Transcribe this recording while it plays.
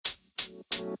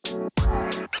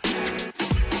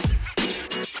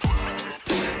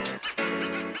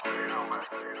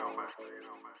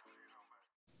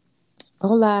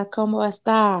Hola, ¿cómo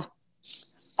está?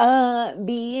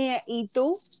 Bien, ¿y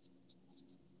tú?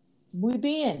 Muy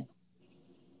bien.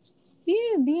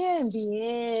 Bien, bien,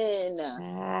 bien.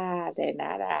 Ah, de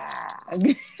nada.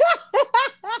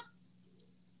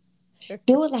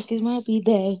 Do it like it's my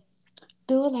B-Day.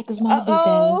 Do it like it's my B-Day.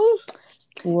 Uh-oh.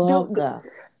 Do Welcome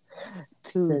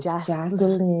to to Jocelyn.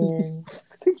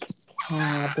 Jocelyn's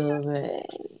Cabaret.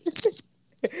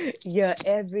 Your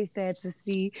every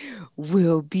fantasy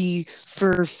will be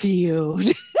fulfilled.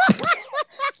 Do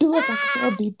it like it's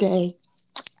your B-Day.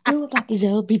 Do it like it's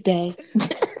your B-Day.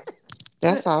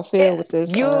 That's how I feel with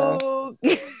this You, you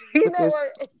with know this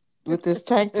what? with this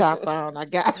tank top on. I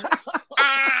got City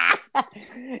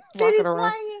walking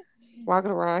around swinging.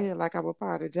 walking around here like I'm a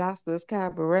part of Jocelyn's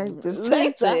Cabaret with this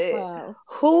tank top Listen, on.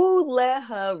 who let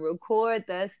her record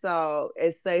that song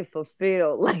and say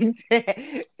fulfilled like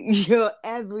that? Your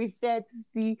every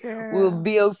fantasy will Girl,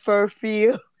 be a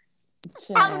fulfilled.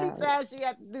 How many child. times you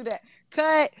have to do that?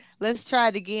 Cut. Let's try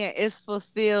it again. It's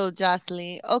fulfilled,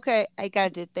 Jocelyn. Okay, I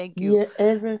got it. Thank you. Your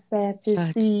every Fantasy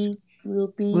fantasy will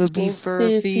be will be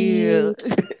fulfilled.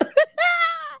 fulfilled.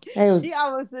 Hey, She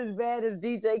almost as bad as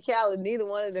DJ Khaled. Neither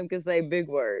one of them can say big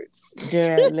words.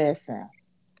 girl, listen.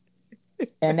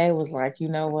 And they was like, you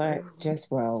know what? Just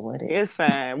roll with it. It's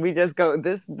fine. We just go.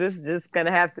 This just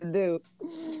gonna have to do.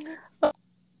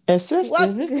 And sis, What?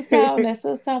 is this the song that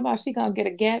sis talking about? She gonna get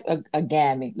a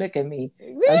Grammy. Look at me, a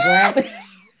Grammy,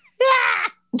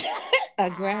 a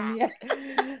Grammy.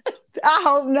 I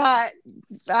hope not.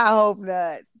 I hope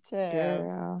not. Child.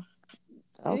 Girl,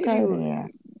 okay Anyway, then.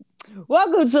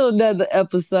 welcome to another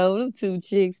episode of Two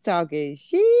Chicks Talking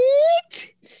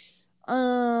Shit.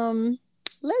 Um,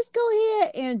 let's go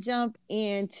ahead and jump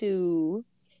into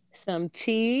some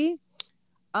tea.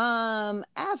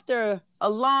 After a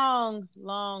long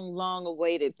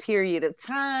awaited period of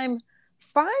time,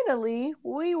 finally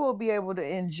we will be able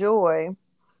to enjoy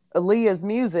Aaliyah's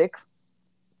music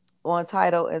on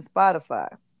Tidal and Spotify.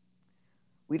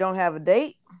 We don't have a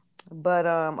date, but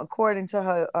according to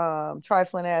her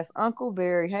trifling ass uncle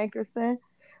Barry Hankerson,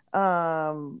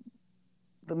 um,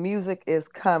 the music is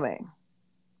coming.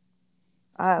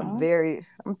 Oh,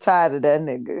 I'm tired of that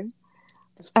nigga.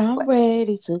 I'm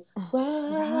ready to Rock,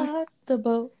 rock the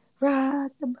boat.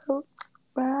 rock the boat,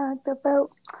 rock the boat,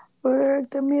 work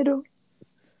the middle.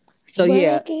 So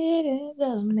yeah. Work it in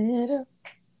the middle.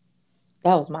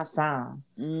 That was my song.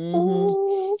 Mm-hmm.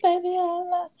 Ooh, baby, I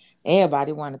love.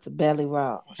 Everybody wanted to belly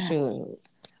roll. Sure.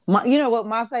 You know what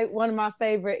one of my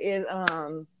favorite is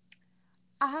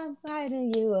I'm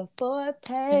writing you a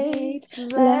 4-page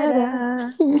letter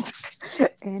Letter.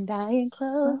 and I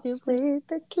enclose you with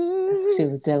the She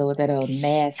was kiss. dealing with that old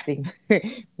nasty.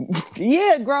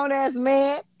 Yeah, grown ass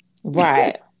man.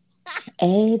 Right.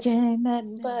 Age ain't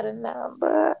nothing but a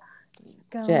number.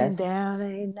 Going Just down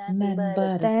ain't nothing nothing but a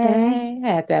but a thing. thing.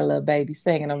 Had that little baby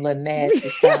singing them little nasty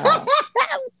songs.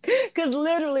 Because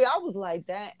literally, I was like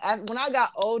that. When I got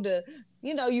older,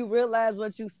 you realize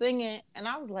what you singing, and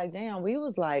I was like, damn, we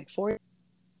was like 40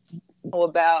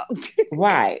 about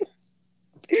Right.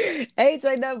 age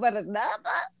ain't nothing but a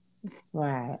number.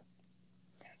 Right.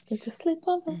 Did you sleep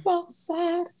on the wrong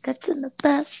side? Got you in the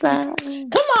bad side.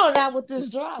 Come on now with this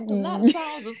drop, because now the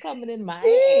songs is coming in my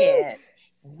head. If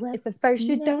What's at first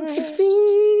you don't next?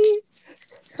 succeed,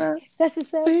 dust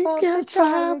yourself Speak off your and try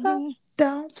trouble. again.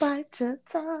 Don't bite your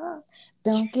tongue.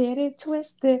 Don't get it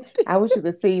twisted. I wish you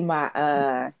could see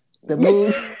my the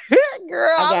move.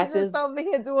 Girl, I I was got just this. over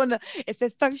here doing the if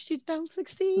at first you don't Look, I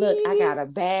succeed, got a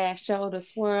bad shoulder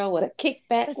swirl with a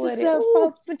kickback dust with it. yourself Ooh.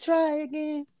 off and try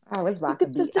again. Oh, it's You about to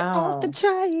could be dust it off and on.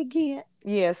 try again.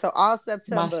 Yeah, so all My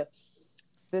September,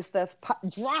 this stuff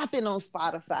dropping on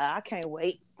Spotify. I can't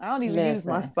wait. I don't even use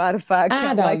my listen. Spotify I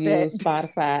account don't like that. use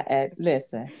Spotify.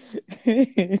 Listen,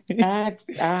 I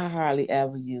hardly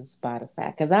ever use Spotify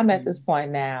because I'm at this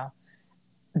point now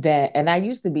that, and I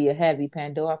used to be a heavy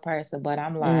Pandora person, but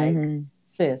I'm like, Mm-hmm.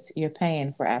 sis, you're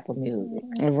paying for Apple Music.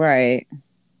 Right.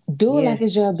 Do it Yeah. like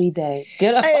it's your B day.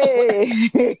 Get over,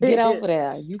 Hey. get over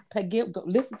there. You pay, go,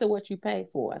 listen to what you pay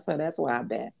for. So that's why I've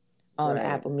been on Right.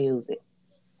 Apple Music.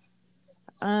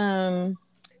 Um.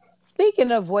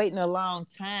 Speaking of waiting a long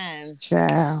time,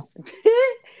 Child.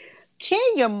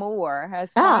 Kenya Moore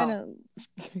has Oh, finally.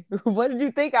 What did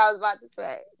you think I was about to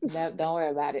say? no, don't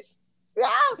worry about it.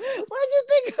 Oh, what did you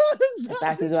think I was I about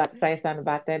thought to you was about to say? say something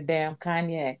about that damn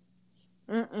Kanye.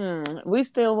 We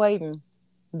still waiting.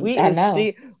 We I is know.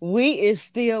 still we is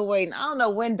still waiting. I don't know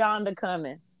when Donda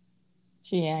coming.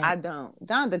 She I ain't. don't.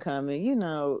 Donda coming,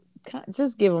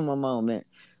 just give him a moment.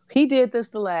 He did this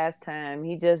the last time.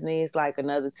 He just needs like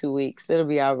another 2 weeks. It'll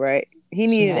be all right. He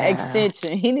needed an Child.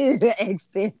 extension. He needed an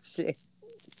extension.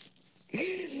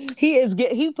 He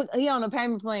on a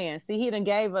payment plan. See, he done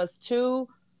gave us 2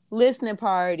 listening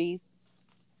parties.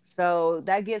 So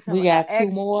that gives him We an got 2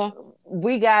 extra. more.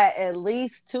 We got at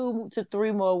least 2 to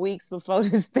 3 more weeks before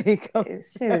this thing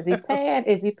comes. Shit, is he paying?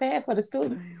 Is he paying for the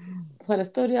studio? For the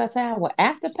studio time? What,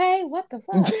 after pay? What the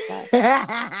fuck? Like,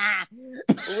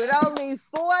 With only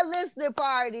 4 listening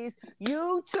parties,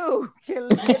 you too can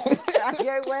get the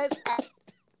Kanye West.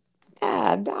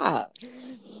 God, dog.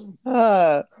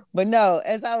 But no,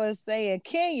 as I was saying,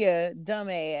 Kenya,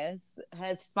 dumbass,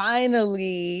 has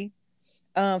finally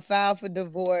filed for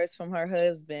divorce from her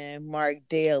husband, Mark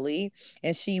Daly,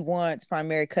 and she wants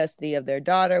primary custody of their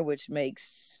daughter, which makes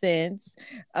sense.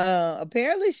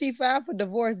 Apparently, she filed for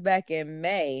divorce back in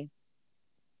May,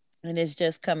 and it's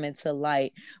just coming to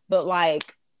light. But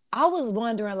like, I was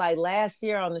wondering, like last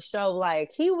year on the show,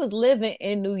 like he was living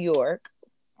in New York,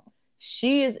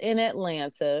 she is in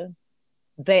Atlanta.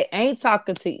 They ain't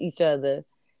talking to each other.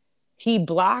 He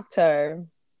blocked her.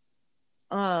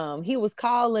 He was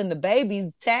calling the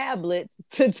baby's tablet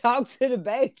to talk to the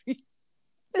baby.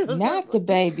 Not the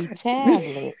baby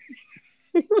tablet.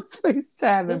 He was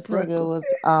FaceTiming This Brooklyn. nigga was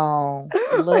on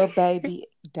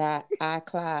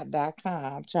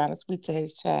littlebaby.icloud.com trying to speak to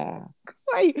his child.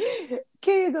 Wait,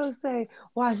 Kid gonna say,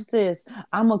 watch this.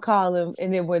 I'm gonna call him,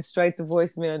 and it went straight to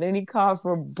voicemail. Then he called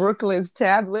for Brooklyn's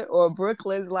tablet or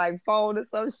Brooklyn's like phone or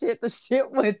some shit. The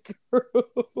shit went through.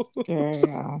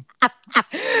 Girl.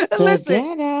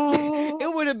 Listen,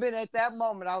 it would have been at that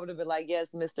moment. I would have been like,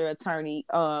 "Yes, Mr. Attorney,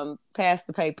 pass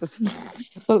the papers."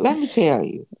 But let me tell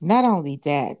you, not only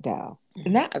that though,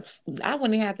 I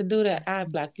wouldn't have to do that. I'd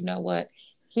be like, you know what?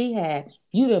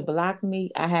 You'd have blocked me.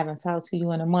 I haven't talked to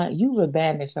you in a month. You've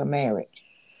abandoned your marriage.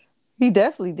 He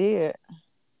definitely did.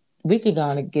 We could go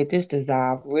and get this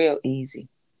dissolved real easy.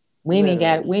 We ain't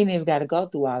even got to go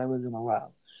through all the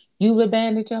rigmarole. You've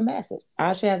abandoned your message.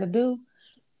 All she had to do,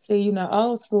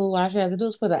 old school, all she had to do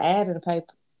is put an ad in the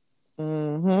paper.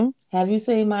 Mm-hmm. Have you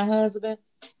seen my husband?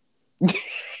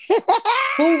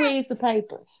 Who reads the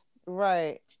papers?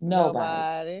 Right.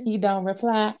 Nobody. He don't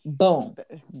reply. Boom.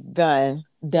 Done.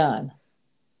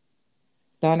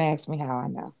 Don't ask me how I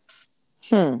know.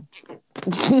 Don't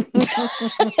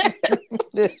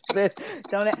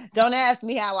ask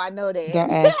me how I know that.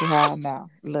 Don't ask me how I know.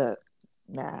 Look,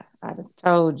 I done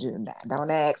told you.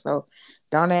 Don't ask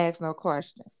no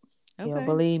questions. Okay. You don't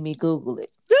believe me? Google it.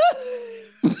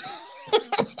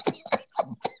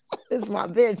 This is my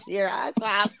bitch here. That's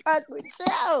why I fuck with you.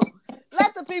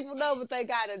 Let the people know what they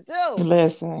gotta do.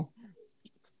 Listen.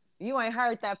 You ain't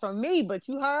heard that from me, but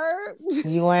you heard?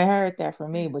 You ain't heard that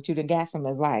from me, but you done got some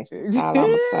advice. That's all I'm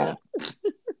gonna say.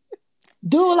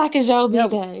 Do it like it's your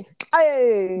B-Day.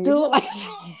 Hey. Do it like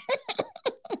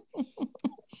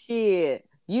shit.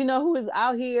 You know who is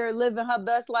out here living her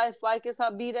best life like it's her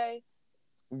B-Day?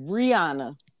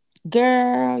 Rihanna.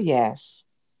 Girl, yes.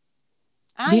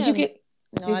 No, I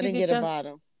didn't get a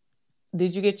bottom.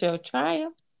 Did you get your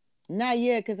trial? Not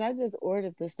yet, because I just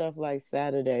ordered the stuff like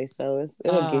Saturday, so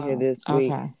it'll get here this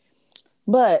week. Okay.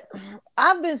 But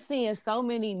I've been seeing so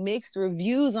many mixed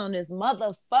reviews on this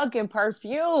motherfucking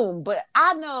perfume, but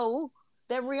I know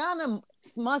that Rihanna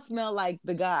must smell like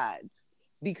the gods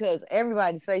because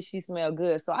everybody says she smells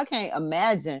good. So I can't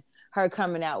imagine her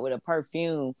coming out with a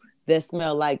perfume that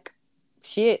smell like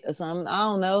shit or something. I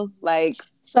don't know.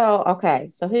 So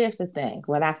here's the thing.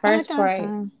 When I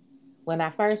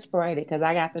first sprayed it, because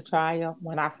I got the trial,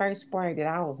 when I first sprayed it,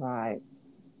 I was like,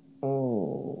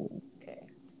 oh, okay.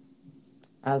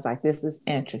 I was like, this is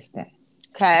interesting.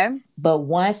 Okay. But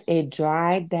once it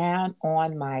dried down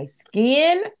on my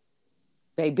skin,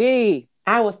 baby,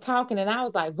 I was talking and I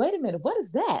was like, wait a minute, what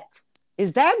is that?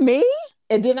 Is that me?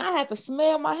 And then I had to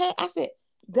smell my hand. I said,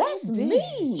 that's me.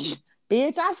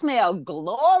 Bitch, I smell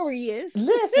glorious.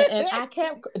 Listen, and I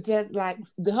kept just like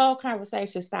the whole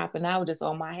conversation stopped, and I was just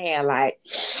on my hand like,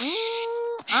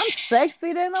 I'm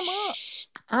sexy than I'm up.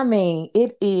 I mean,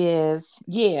 it is,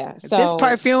 yeah. So this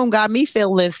perfume got me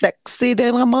feeling sexy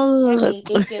than I'm up. I mean,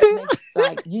 it just makes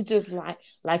like you just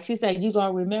like she said, you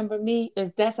gonna remember me.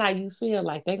 That's how you feel.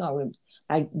 Like they gonna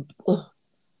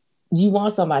you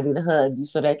want somebody to hug you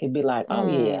so they can be like, oh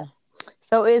yeah.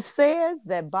 So it says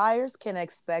that buyers can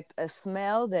expect a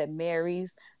smell that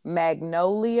marries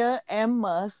magnolia and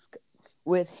musk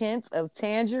with hints of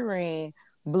tangerine,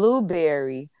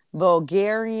 blueberry,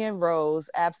 Bulgarian rose,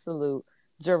 absolute,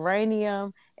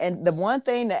 geranium, and the one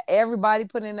thing that everybody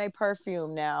put in their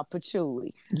perfume now,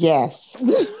 patchouli. Yes.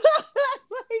 Like,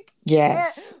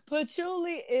 Yes.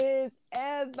 patchouli is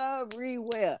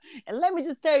everywhere. And let me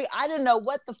just tell you, I didn't know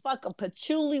what the fuck a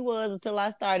patchouli was until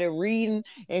I started reading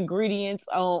ingredients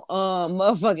on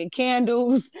motherfucking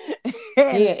candles. And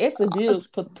Yeah, it's a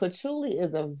beautiful patchouli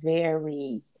is a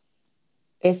very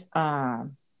it's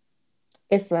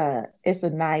it's a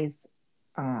nice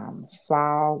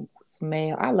fall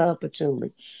smell. I love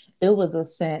patchouli. It was a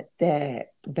scent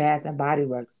that Bath and Body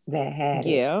Works that had it,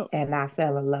 yeah. and I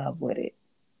fell in love with it.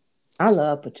 I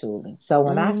love patchouli. So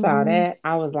when I saw Mm-hmm. that,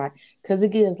 I was like, because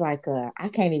it gives like a, I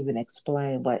can't even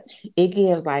explain, but it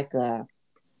gives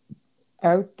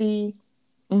earthy,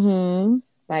 Mm-hmm.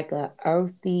 like a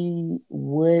earthy,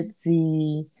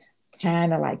 woodsy,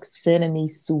 kind of like cinnamony,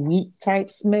 sweet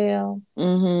type smell.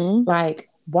 Mm-hmm. Like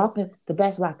walking, the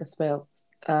best way I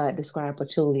can describe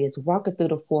patchouli is walking through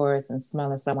the forest and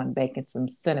smelling someone baking some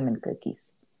cinnamon cookies.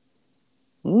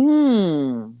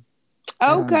 Mm. I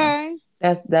don't know. Okay.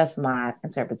 That's my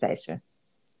interpretation.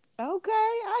 Okay.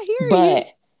 I hear you.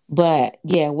 But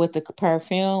yeah, with the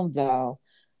perfume though,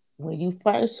 when you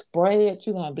first spray it,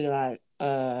 you're gonna be like,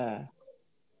 nah,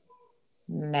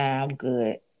 I'm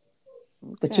good.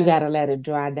 But you Okay. gotta let it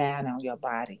dry down on your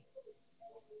body.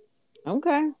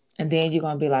 Okay. And then you're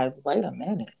gonna be like, wait a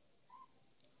minute.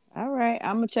 All right.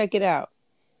 I'm gonna check it out.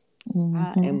 I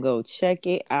Mm-hmm. am gonna check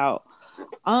it out.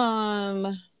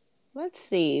 Um, let's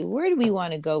see. Where do we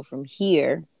want to go from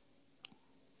here?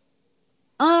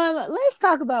 Let's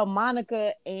talk about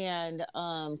Monica and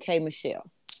K Michelle.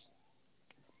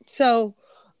 So,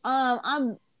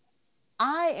 I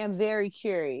am very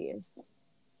curious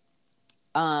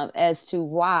as to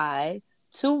why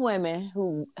two women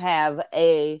who have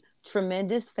a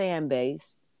tremendous fan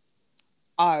base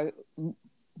are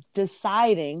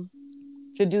deciding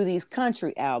to do these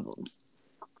country albums.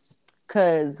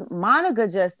 Because Monica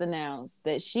just announced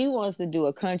that she wants to do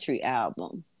a country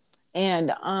album.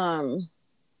 And I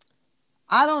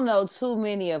don't know too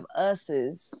many of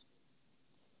us's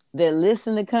that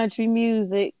listen to country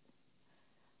music.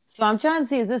 So I'm trying to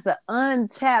see, is this an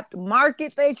untapped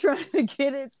market they trying to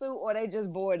get into, or they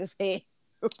just bored as hell?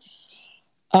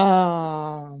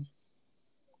 Um,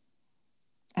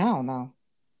 I don't know.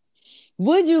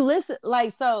 Would you listen?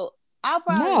 Like, so I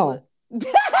probably would.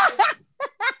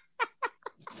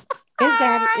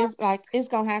 No. It's like it's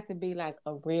gonna have to be like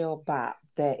a real bop.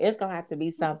 That it's gonna have to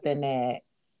be something that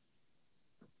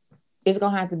it's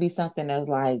gonna have to be something that's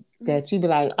like that you be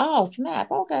like, oh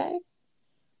snap, okay.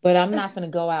 But I'm not gonna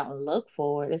go out and look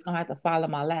for it. It's gonna have to fall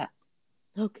in my lap.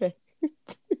 Okay.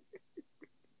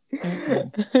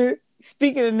 Mm-mm.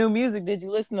 Speaking of new music, did you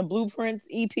listen to Blueprints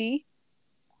EP?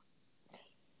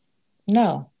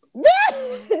 No.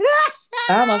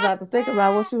 I almost have to think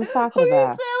about what you was talking Who you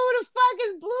about. said who the fuck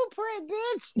is Blueprint,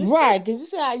 bitch? Right,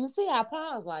 because you see how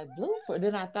Paul's like Blueprint.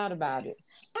 Then I thought about it.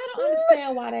 I don't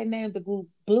understand why they named the group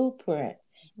Blueprint.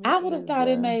 I would have thought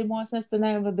it made more sense to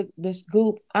name of this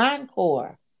group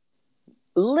Encore.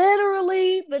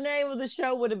 Literally, the name of the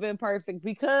show would have been perfect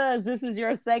because this is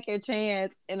your second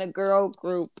chance in a girl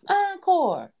group.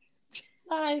 Encore.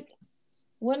 Like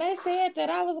when they said that,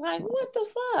 I was like, what the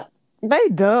fuck? They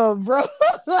dumb, bro.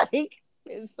 Like,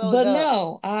 it's so But dumb.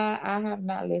 no, I have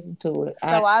not listened to it. So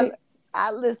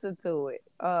I listened to it.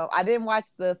 I didn't watch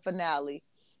the finale.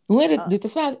 When did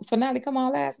the finale come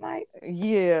on last night?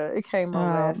 Yeah, it came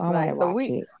on last I might night. So watch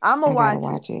it. I'm gonna I gotta watch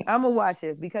it. watch it. I'm gonna watch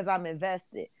it because I'm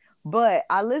invested. But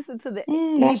I listened to the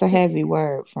That's EP. a heavy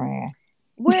word, friend.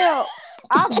 Well,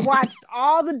 I've watched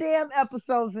all the damn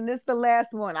episodes, and this is the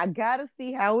last one. I gotta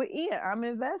see how it ends. I'm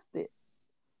invested.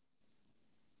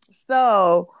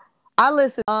 So I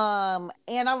listened,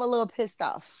 and I'm a little pissed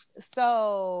off.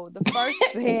 So the first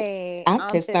thing I'm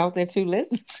I'm pissed off that you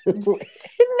listened to it.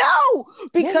 No,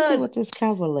 Let me see because what this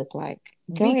cover look like.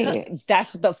 Go ahead.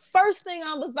 that's the first thing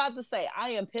I was about to say.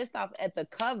 I am pissed off at the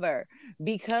cover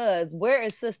because where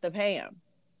is Sister Pam?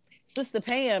 Sister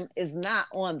Pam is not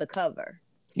on the cover.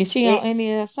 Is she on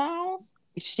any of the songs?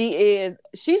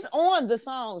 She's on the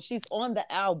song, she's on the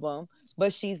album,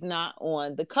 but she's not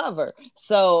on the cover.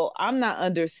 So I'm not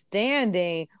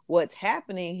understanding what's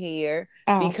happening here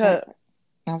because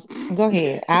go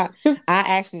ahead. I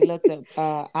actually looked up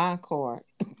Encore.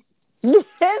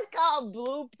 it's called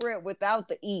Blueprint without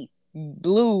the E.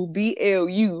 Blue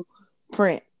BLU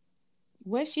print.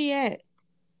 Where's she at?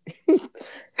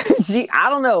 I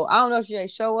don't know. I don't know if she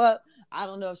ain't show up. I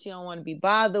don't know if she don't want to be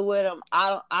bothered with him.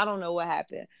 I don't know what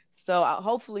happened. So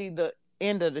hopefully the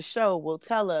end of the show will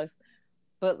tell us.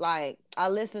 But like I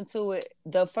listened to it,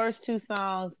 the first two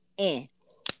songs,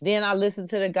 Then I listened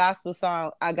to the gospel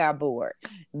song. I got bored.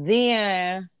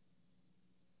 Then,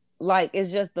 like,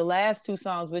 it's just the last two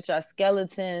songs, which are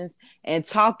Skeletons and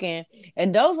Talking.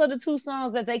 And those are the two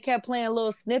songs that they kept playing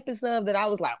little snippets of that I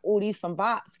was like, oh, these some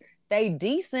bops. They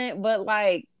decent, but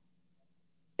like,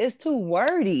 it's too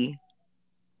wordy.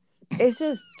 It's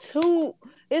just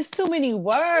it's too many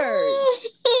words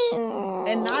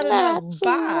and not enough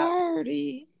bop.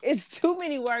 Wordy. It's too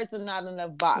many words and not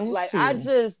enough bop. Let's Like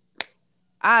see.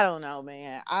 I don't know,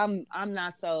 man. I'm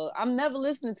not so I'm never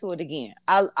listening to it again.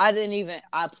 I didn't even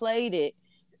I played it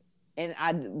and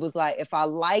I was like, if I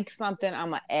like something,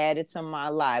 I'm gonna add it to my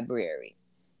library.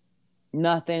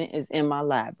 Nothing is in my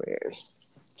library.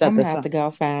 I'm gonna have to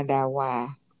go find out why.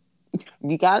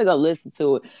 You gotta go listen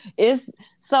to it. It's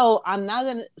so I'm not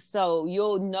gonna so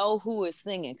you'll know who is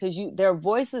singing because their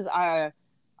voices are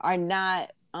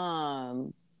not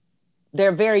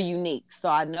they're very unique. So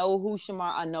I know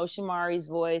I know Shamari's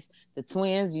voice, the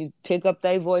twins, you pick up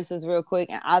their voices real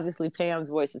quick, and obviously Pam's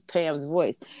voice is Pam's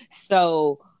voice.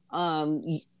 So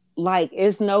like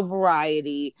it's no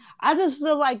variety. I just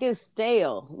feel like it's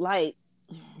stale. Like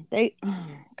they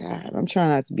God, I'm trying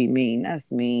not to be mean.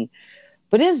 That's mean.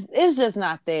 But it's just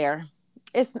not there.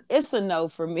 It's a no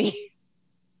for me.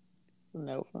 It's a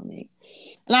no for me.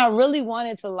 And I really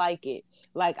wanted to like it.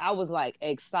 Like I was like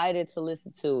excited to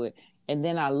listen to it. And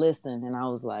then I listened and I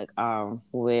was like, oh,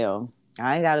 well,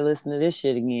 I ain't gotta listen to this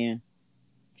shit again.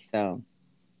 So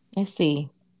Let's see.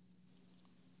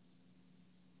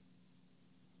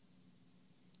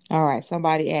 All right.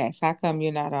 Somebody asked, how come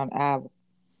you're not on the album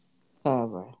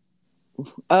cover?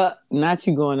 not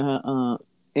you going to her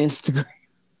Instagram.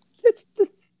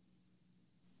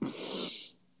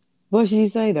 What should she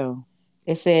say though?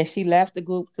 It says she left the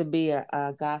group to be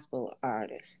a gospel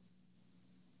artist.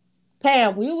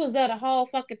 Pam, you was there the whole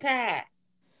fucking time.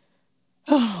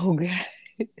 Oh God.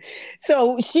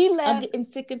 So she left. I'm getting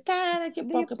sick and tired of your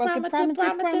broken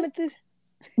promises.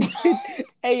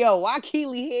 Hey yo, why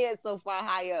Keely head so far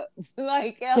high up?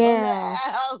 Like yeah,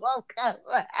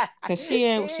 because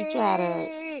she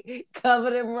tried to cover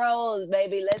them rolls,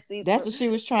 baby. Let's see. That's what she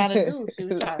was trying to do. She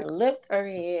was trying to lift her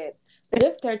head,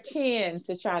 lift her chin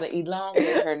to try to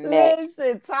elongate her neck.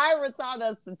 Listen, Tyra taught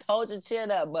us to hold your chin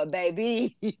up, but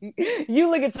baby, you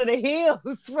looking to the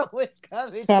hills from what's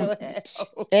coming to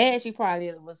hell. And she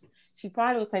probably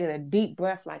was taking a deep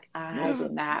breath, like, I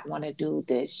did not want to do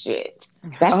this shit.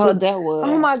 That's what that was.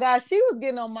 Oh my God, she was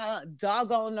getting on my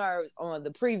doggone nerves on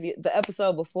the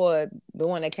episode before the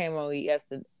one that came on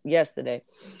yesterday.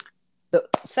 The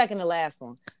second to last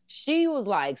one. She was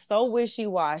like so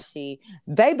wishy-washy.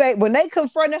 When they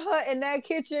confronted her in that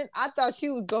kitchen, I thought she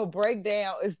was gonna break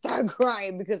down and start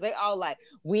crying because they all like,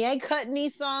 we ain't cutting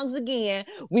these songs again.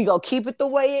 We gonna keep it the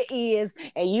way it is,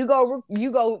 and you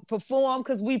go perform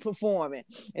because we performing.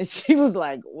 And she was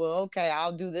like, well, okay,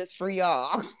 I'll do this for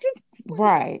y'all.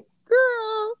 Right.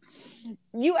 Girl,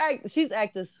 she's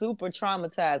acting super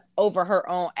traumatized over her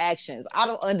own actions. I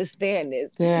don't understand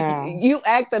this. Yeah. You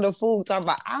acted a fool talking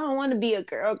about, I don't want to be a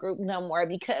girl group no more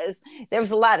because there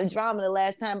was a lot of drama the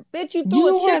last time. Bitch, you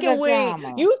threw a chicken wing.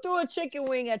 Drama. You threw a chicken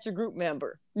wing at your group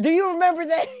member. Do you remember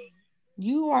that?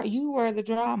 You were the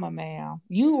drama, ma'am.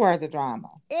 You were the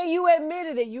drama. And you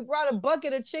admitted it. You brought a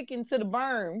bucket of chicken to the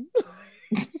burn.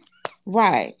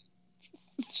 Right.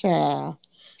 Child.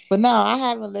 But no, I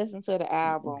haven't listened to the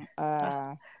album.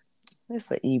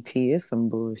 It's an EP. It's some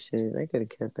bullshit. They could have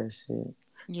kept that shit.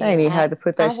 Yeah, they ain't even had to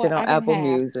put that shit on Apple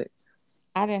Music.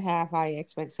 I didn't have high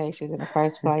expectations in the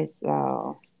first place.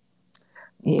 So,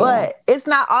 yeah. But it's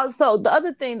not also the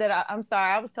other thing that I'm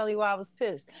sorry. I was telling you why I was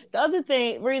pissed. The other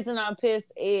reason I'm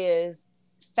pissed is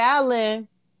Fallon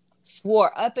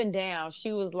swore up and down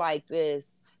she was like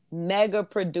this mega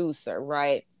producer,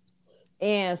 right?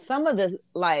 And some of the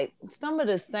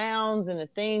sounds and the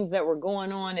things that were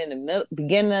going on in the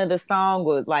beginning of the song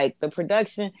with like the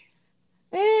production,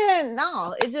 man,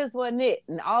 no, it just wasn't it.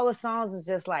 And all the songs was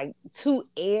just like too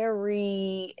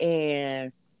airy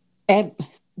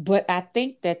but I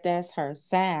think that that's her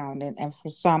sound, and for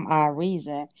some odd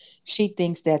reason, she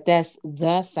thinks that that's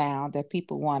the sound that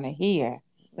people want to hear.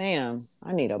 Damn,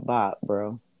 I need a bop,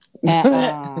 bro.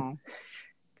 Because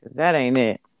that ain't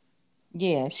it.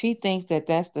 Yeah, she thinks that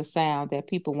that's the sound that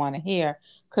people want to hear.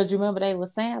 Because remember, they were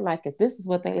saying, like, if this is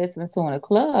what they listen to in a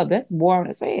club, that's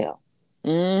boring as hell.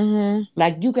 Mm-hmm.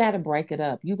 Like, you got to break it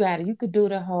up. You could do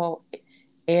the whole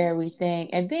airy thing.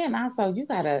 And then also, you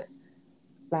got to,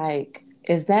 like,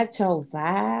 is that your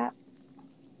vibe?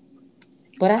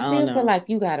 But I still feel like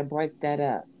you got to break that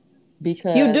up.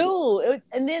 Because you do.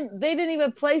 And then they didn't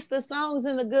even place the songs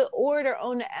in a good order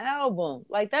on the album.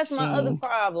 Like, that's my other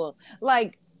problem.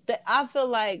 Like, I feel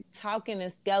like Talking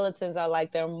and Skeletons are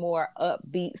like their more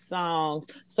upbeat songs.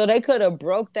 So they could have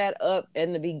broke that up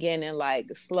in the beginning, like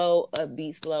slow,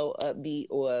 upbeat,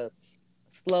 or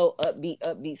slow,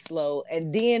 upbeat, slow,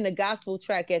 and then the gospel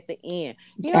track at the end.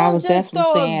 You I don't was just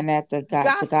definitely throw a saying that the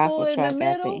gospel gospel in the track at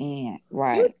middle. the end, You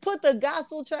right? put the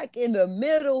gospel track in the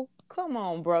middle. Come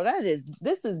on, bro.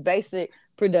 This is basic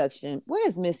production.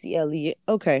 Where's Missy Elliott?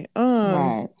 Okay.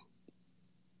 Right.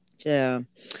 Yeah.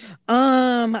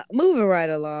 Moving right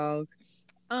along.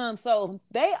 So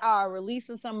they are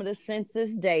releasing some of the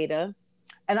census data,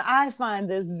 and I find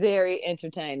this very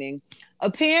entertaining.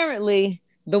 Apparently,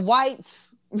 the whites.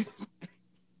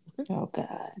 Oh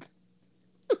God.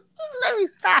 Let me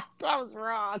stop. That was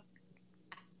wrong.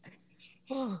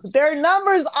 Their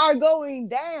numbers are going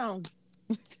down.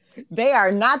 They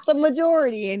are not the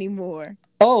majority anymore.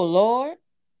 Oh Lord.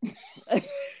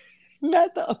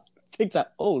 Not the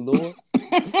TikTok. Oh Lord.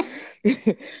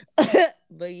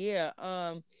 But yeah,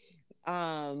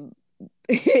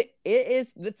 it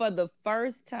is for the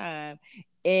first time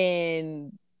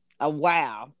in a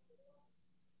while.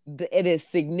 It is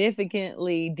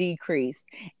significantly decreased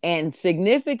and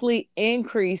significantly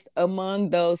increased among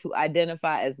those who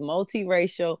identify as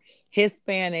multiracial,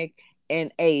 Hispanic,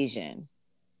 and Asian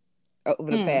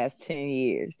over the past 10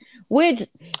 years. Which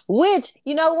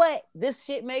you know what, this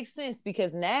shit makes sense,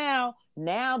 because now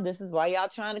this is why y'all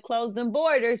trying to close them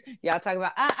borders. Y'all talking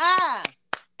about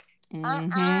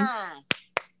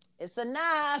it's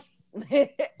enough.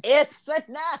 It's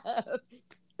enough.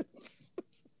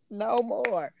 No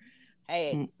more.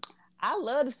 Hey, I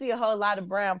love to see a whole lot of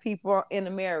brown people in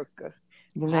America.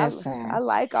 Listen. I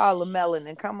like all the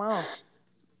melanin. Come on.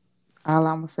 All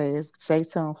I'm gonna say is stay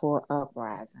tuned for an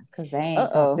uprising, because they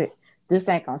ain't gonna sit. This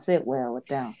ain't gonna sit well with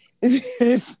them.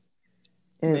 It's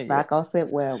not gonna sit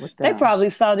well with them. They probably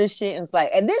saw this shit and was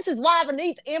like, and this is why we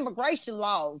need the immigration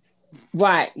laws.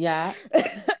 Right, yeah.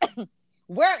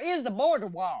 Where is the border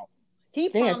wall?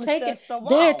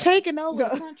 They're taking over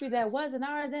a country that wasn't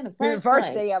ours in the first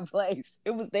place.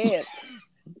 It was theirs.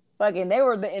 Fucking, they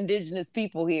were the indigenous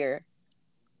people here.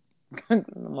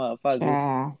 Motherfuckers.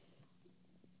 Child.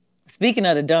 Speaking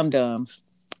of the dum-dums,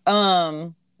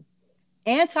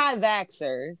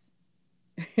 anti-vaxxers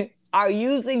are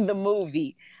using the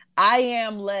movie I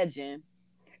Am Legend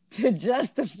to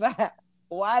justify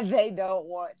why they don't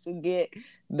want to get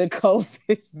the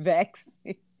COVID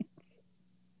vaccine.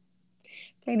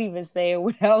 Can't even say it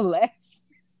without laughing.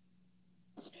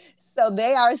 So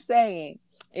they are saying,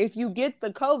 if you get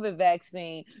the COVID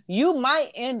vaccine, you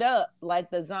might end up like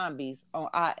the zombies on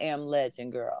I Am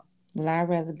Legend, girl. Well, I'd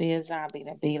rather be a zombie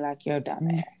than be like your dumb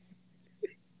ass.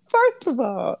 First of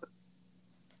all,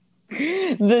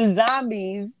 the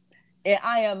zombies in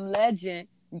I Am Legend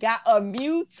got a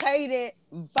mutated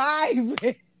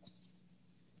virus.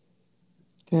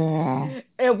 Girl.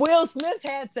 And Will Smith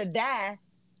had to die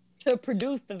to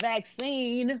produce the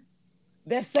vaccine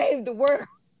that saved the world.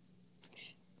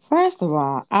 First of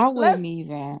all, I wouldn't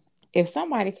even, if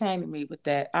somebody came to me with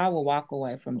that, I would walk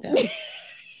away from them.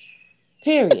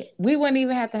 Period. We wouldn't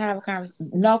even have to have a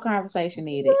conversation. No conversation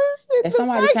needed. If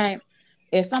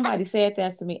somebody said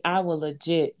that to me, I would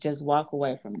legit just walk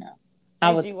away from them.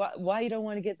 Why you don't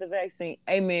want to get the vaccine?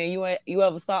 Hey man, you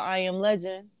ever saw I Am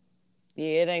Legend?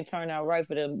 Yeah, it ain't turned out right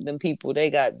for them people. They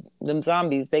got them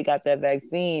zombies. They got that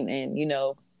vaccine, and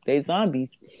they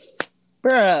zombies,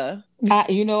 bruh.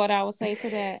 You know what I would say to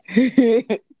that?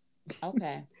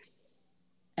 Okay,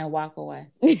 and walk away.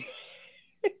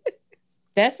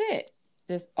 That's it.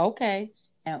 Just okay,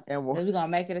 and we're gonna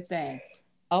make it a thing.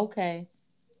 Okay,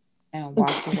 and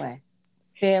walk away.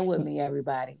 Say it with me,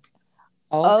 everybody.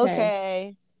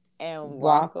 Okay, and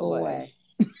walk away.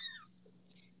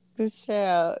 This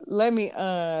child, let me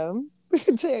tell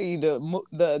you,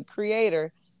 the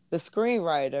creator, the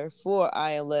screenwriter for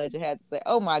I Am Legend had to say,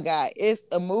 "Oh my God, it's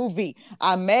a movie.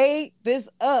 I made this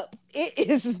up. It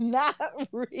is not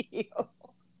real."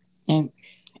 And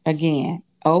again,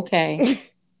 okay,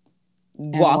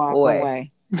 walk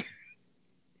away.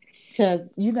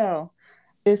 Because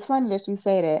it's funny that you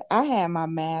say that. I had my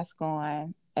mask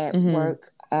on at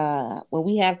work. Well,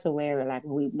 we have to wear it like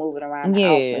we moving around the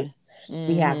office.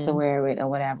 We have to wear it or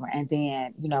whatever. And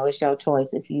then, it's your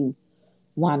choice if you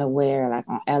want to wear like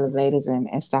on elevators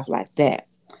and stuff like that.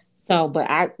 So,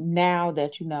 but now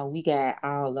that, we got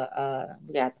all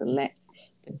we got the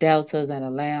Deltas and the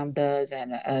Lambdas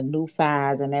and the new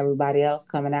fives and everybody else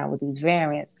coming out with these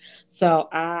variants. So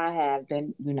I have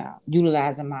been,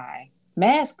 utilizing my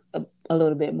mask a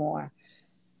little bit more.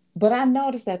 But I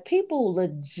noticed that people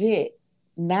legit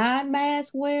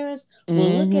non-mask wearers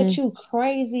will look at you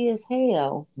crazy as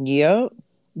hell. Yep.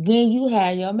 when you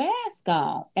have your mask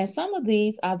on. And some of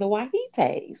these are the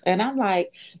wahites. And I'm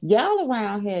like, y'all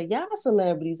around here, y'all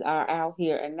celebrities are out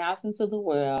here announcing to the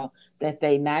world that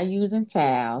they not using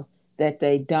towels, that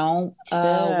they don't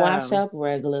wash Child. up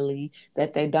regularly,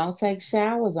 that they don't take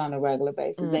showers on a regular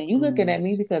basis. And you looking Mm-mm. at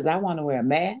me because I want to wear a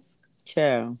mask.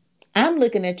 Child. I'm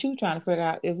looking at you trying to figure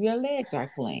out if your legs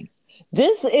are clean.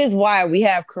 This is why we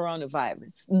have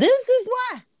coronavirus. This is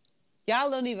why.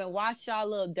 Y'all don't even wash y'all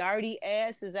little dirty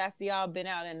asses after y'all been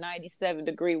out in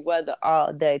 97-degree weather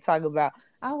all day. Talk about,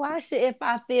 I wash it if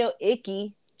I feel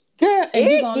icky. Girl,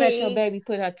 and you gonna let your Icky. baby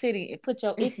put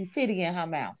your icky titty in her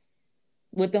mouth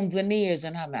with them veneers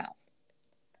in her mouth.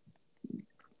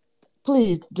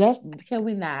 Please, that's can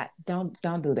we not? Don't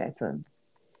do that to me.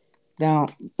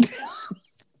 Don't.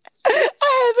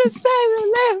 I had the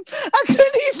silent laugh. I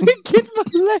couldn't even get my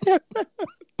laugh.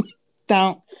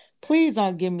 Don't. Please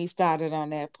don't get me started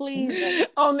on that. Please.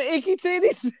 On the icky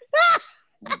titties.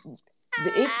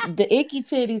 The icky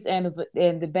titties and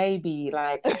the baby,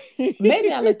 like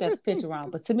maybe I looked at the picture wrong,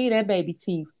 but to me that baby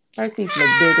teeth, her teeth look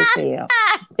big as hell.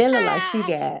 It look like she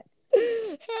got.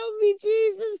 Help me,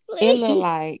 Jesus, It look please.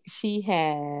 like she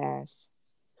has.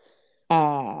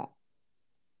 Uh,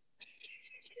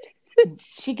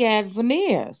 she got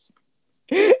veneers.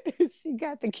 She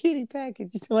got the kitty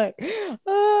package. She's like,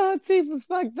 oh, her teeth was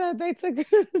fucked up. They took her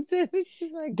to the dentist.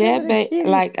 She's like, give her That the kitty.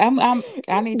 like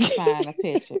I need to find a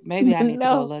picture. Maybe I need to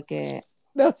go No, look at.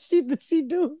 no, she do. She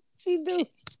do.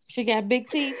 She got big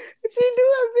teeth. She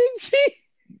do have big teeth.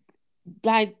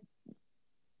 Like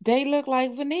they look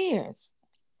like veneers.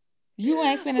 You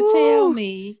ain't finna tell Ooh.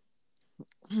 me.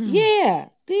 Yeah,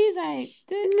 these ain't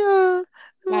No,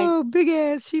 like oh, big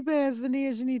ass, cheap ass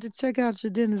veneers. You need to check out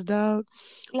your dentist, dog.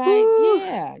 Ooh.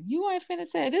 yeah. You ain't finna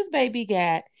say this baby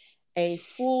got a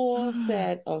full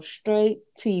set of straight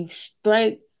teeth,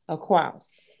 straight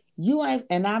across. You ain't,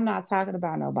 and I'm not talking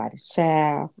about nobody's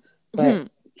child, but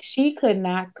she could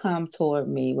not come toward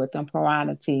me with them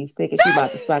piranha teeth, thinking she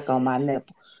about to suck on my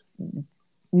nipple.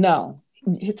 No,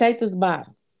 take this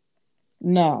bottle.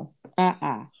 No,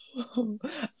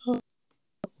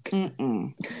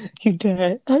 Mm-mm. You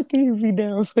died. I can't be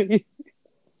down for you.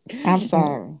 I'm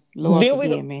sorry. Lord Then we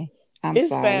forgive go. me. I'm It's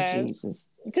sorry, fine. Jesus.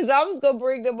 Because I was gonna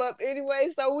bring them up anyway,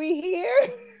 so we here.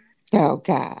 Oh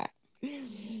God.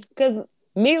 Because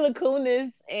Mila Kunis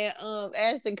and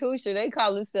Ashton Kutcher, they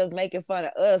call themselves making fun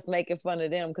of us, making fun of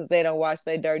them because they don't watch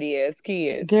their dirty ass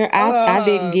kids. Girl, I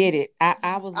didn't get it.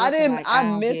 I was I looking didn't. like I I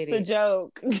don't missed get the it.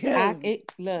 joke.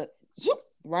 It look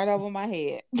right over my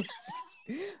head.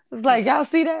 It's like y'all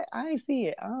see that? I ain't see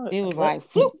it. It was What? like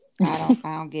floop. I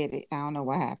don't get it. I don't know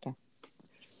what happened.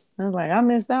 I was like, I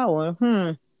missed that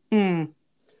one. Mm.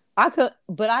 I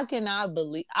cannot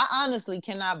believe. I honestly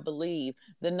cannot believe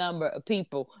the number of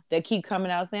people that keep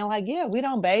coming out saying like, "Yeah, we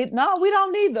don't bathe. No, we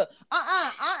don't either.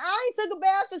 I ain't took a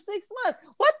bath for 6 months.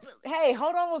 What? Hey,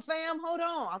 hold on, fam. Hold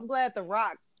on. I'm glad The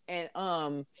Rock and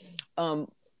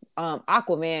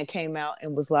Aquaman came out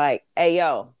and was like, "Hey,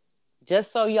 yo,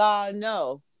 just so y'all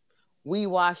know, we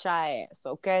wash our ass,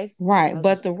 okay?" Right,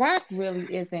 but The Rock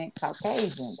really isn't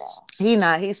Caucasian though. He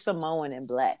not. He's Samoan and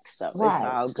black, so it's Right,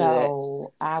 all good.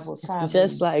 so I would probably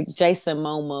Just like Jason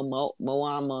Momoa,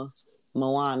 Moana,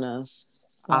 right.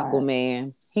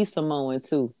 Aquaman. He's Samoan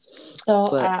too. So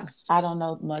But I don't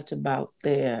know much about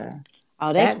their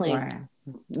oh, they clean. background.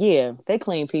 Yeah, they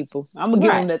clean people. I'm gonna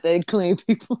give them Right, that they clean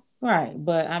people. right.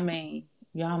 But I mean,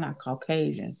 y'all not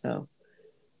Caucasian, so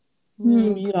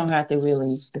Mm. you don't have to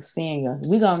really defend your.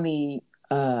 We gonna need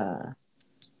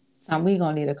we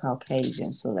gonna need a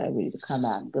Caucasian celebrity to come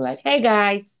out and be like, "Hey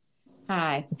guys,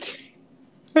 hi,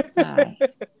 hi."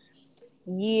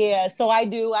 Yeah, so I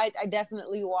do. I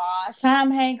definitely wash.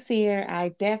 Tom Hanks here. I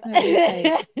definitely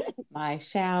take my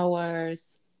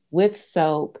showers with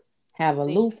soap. Have a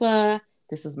See, loofah.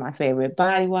 This is my favorite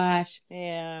body wash.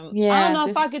 yeah, I don't Yeah, know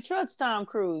if I could trust Tom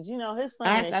Cruise. You know, his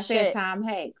son is I said shit. Tom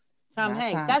Hanks, Tom not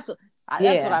Hanks. Tom. That's what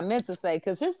Yeah, I meant to say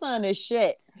because his son is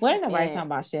shit. well, ain't nobody And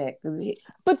talking about Shaq.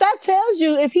 but that tells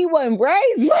you if he wasn't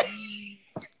raised right.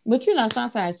 But you know,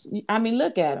 sometimes I mean,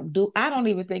 look at him. I don't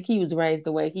even think he was raised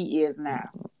the way he is now.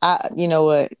 You know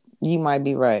what? You might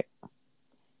be right.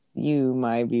 You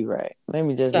might be right. Let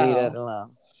me just leave that So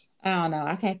alone. I don't know.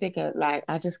 I can't think of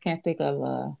I just can't think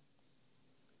of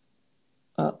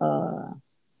a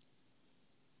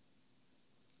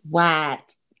white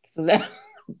celebrity,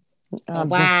 a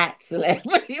white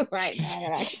celebrity right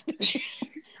now.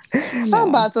 I'm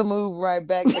about to move right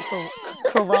back to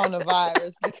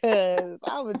coronavirus because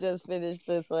I would just finish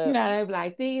this up. You know, they be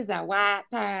like, these are white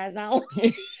pies on.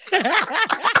 I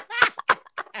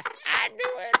do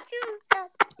it too.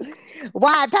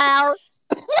 White power.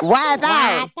 White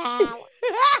power. White power.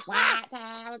 White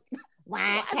power.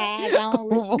 White pads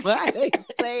only. Why they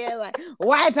say it like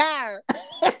white power?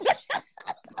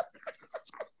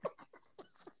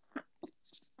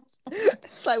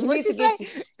 It's like, what you say?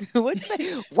 What you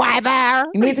say? White power.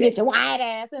 You need to get your white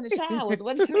ass in the shower.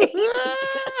 What you need?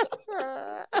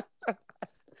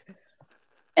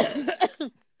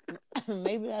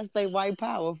 Maybe that's their white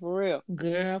power for real.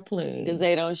 Girl, please. Because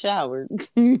they don't shower.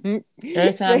 Every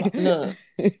time, look.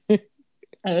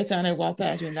 Every time they walk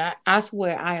past me, I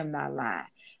swear I am not lying.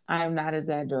 I am not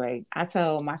exaggerating. I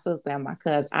told my sister and my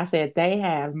cousin, I said, they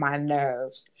have my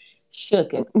nerves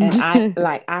shooken.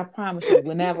 And I promise you,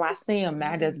 whenever I see them,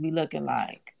 I just be looking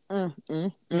like, I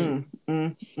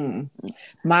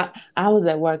was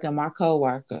at work and my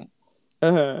coworker,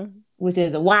 which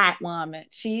is a white woman,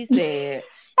 she said,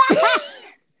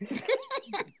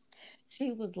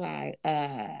 she was like,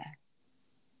 yeah,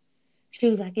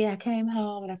 I came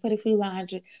home and I put a few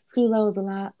loads of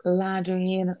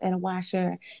laundry in a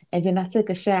washer, and then I took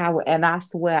a shower, and I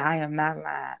swear I am not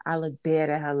lying. I looked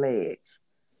dead at her legs.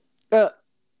 I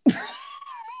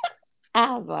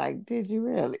was like, did you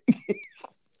really?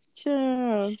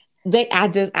 Sure.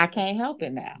 I can't help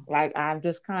it now. Like, I'm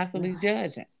just constantly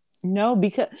judging. No,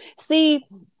 because see,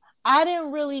 I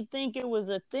didn't really think it was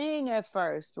a thing at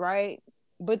first, right?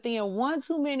 But then one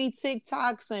too many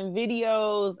TikToks and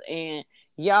videos and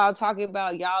y'all talking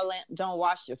about y'all don't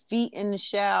wash your feet in the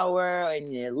shower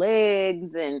and your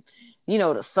legs and, you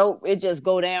know, the soap, it just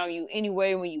go down you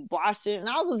anyway when you wash it. And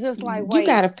I was just like, wait, you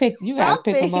gotta pick them up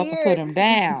and put them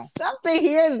down. Something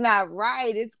here is not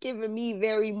right. It's giving me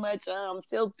very much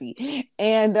filthy.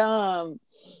 And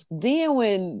then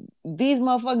when these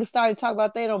motherfuckers started talking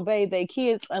about they don't bathe their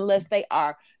kids unless they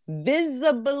are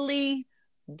visibly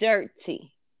dirty.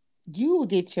 You will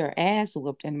get your ass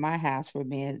whooped in my house for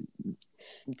being,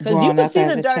 because you can see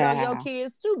the dirt on your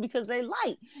kids too because they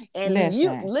light. And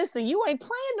listen, you ain't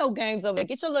playing no games over there.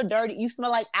 Get your little dirty. You smell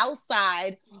like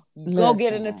outside. Go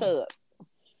get in the tub.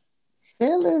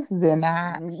 Phyllis did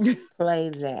not play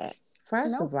that.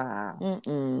 First of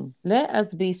all, let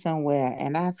us be somewhere,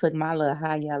 and I took my little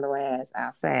high yellow ass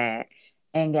outside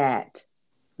and got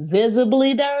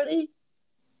visibly dirty.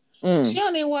 She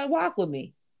don't even want to walk with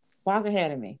me. Walk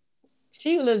ahead of me.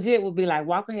 She legit would be like,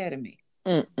 walk ahead of me.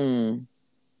 And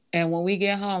when we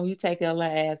get home, you take your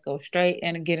little ass, go straight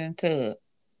in and get in the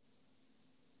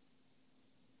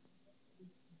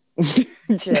tub.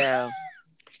 Yeah.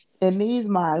 And these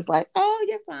moms like, oh,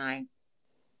 you're fine.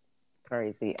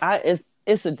 Crazy.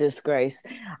 It's a disgrace.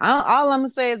 All I'm gonna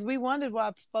say is we wondered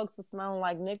why folks are smelling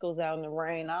like nickels out in the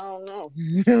rain. I don't know.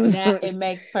 Now it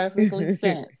makes perfectly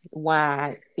sense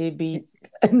why it be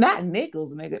not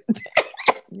nickels, nigga.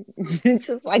 It's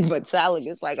just like metallic.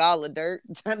 It's like all the dirt.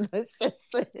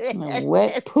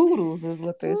 Wet poodles is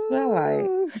what they smell like.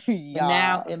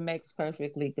 Now it makes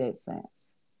perfectly good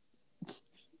sense.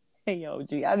 Hey, yo,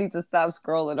 G, I need to stop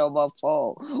scrolling on my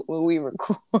phone when we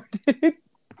recorded.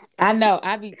 I know.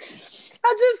 I just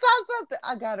saw something.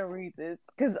 I gotta read this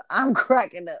because I'm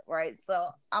cracking up, right? So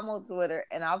I'm on Twitter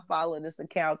and I follow this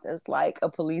account that's like a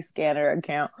police scanner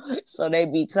account. So they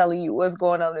be telling you what's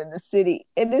going on in the city.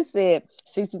 And it said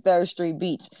 63rd Street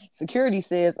Beach. Security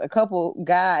says a couple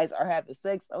guys are having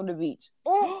sex on the beach.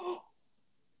 Oh,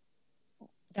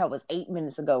 that was 8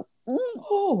 minutes ago.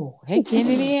 Oh, they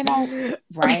getting it in on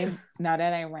rain. No,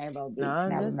 that ain't Rainbow Beach.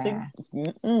 Never mind.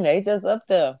 They just up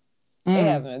there. They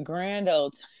having a grand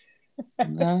old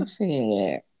time. No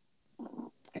shit.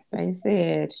 They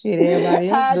said shit. Everybody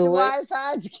else do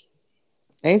it.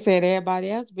 They said everybody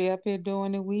else be up here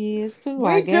doing it. We is too.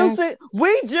 I guess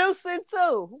we juicing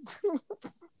too.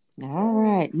 All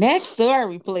right. Next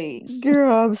story, please.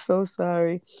 Girl, I'm so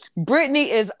sorry. Britney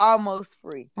is almost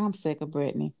free. I'm sick of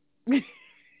Britney.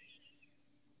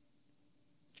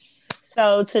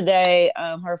 So today,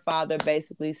 her father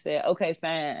basically said, okay,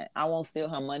 fine, I won't steal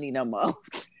her money no more.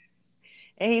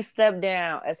 And he stepped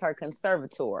down as her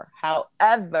conservator.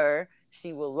 However,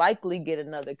 she will likely get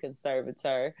another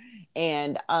conservator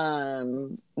and,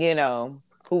 who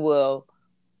will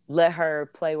let her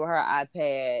play with her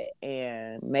iPad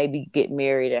and maybe get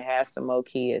married and have some more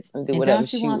kids and do whatever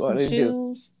she wanted to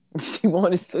do. She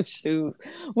wanted some shoes.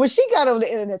 When she got on the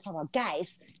internet talking about,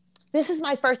 guys, this is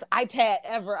my first iPad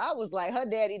ever. I was like, her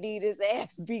daddy need his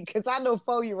ass beat because I know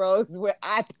 4-year-olds with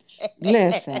iPads.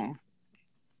 Listen,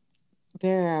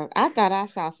 girl, I thought I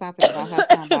saw something about her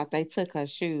talking about they took her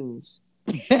shoes.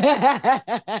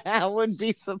 I wouldn't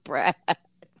be surprised.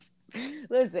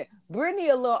 Listen, Brittany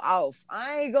a little off.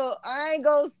 I ain't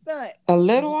go stunt. A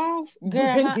little off,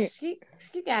 girl. Brittany, She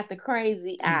got the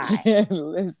crazy eye.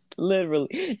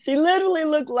 literally, she literally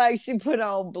looked like she put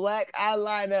on black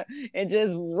eyeliner and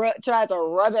just tried to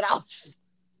rub it off.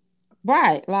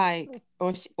 Right, like,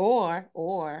 Or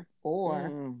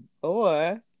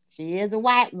she is a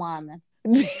white woman.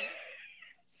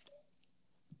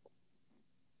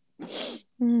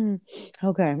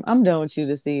 Okay, I'm done with you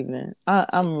this evening.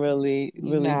 I'm really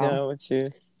done with you.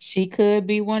 She could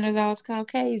be one of those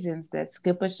Caucasians that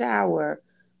skip a shower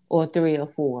or 3 or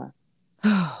 4.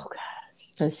 Oh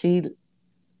gosh, because she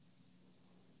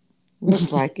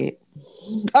looks like it.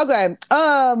 Okay.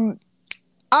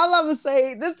 All I'm gonna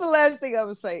say, this is the last thing I'm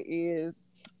gonna say is,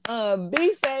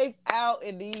 be safe out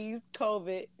in these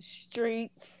COVID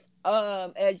streets.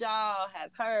 As y'all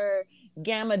have heard,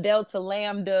 Gamma Delta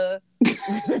Lambda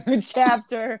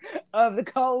chapter of the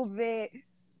COVID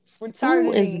fraternity.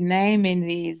 Who is naming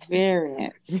these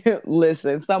variants?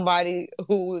 Listen, somebody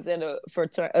who was in a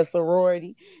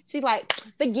sorority. She's like,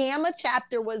 the Gamma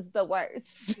chapter was the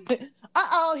worst.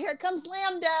 Here comes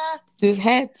Lambda. Just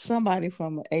had somebody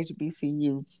from an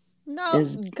HBCU. No,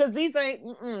 because these ain't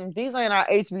our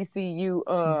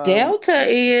HBCU. Delta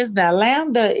is, now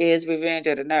Lambda is Revenge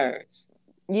of the Nerds.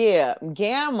 Yeah,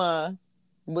 Gamma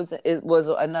was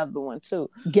another one too.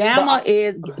 Gamma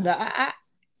is the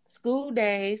School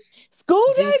Days. School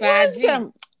Days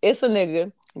wisdom. It's a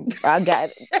nigga. I got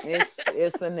it.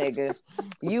 It's a nigga.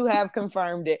 You have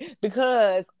confirmed it,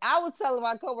 because I was telling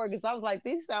my coworkers, I was like,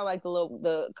 these sound like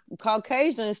the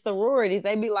Caucasian sororities.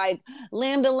 They be like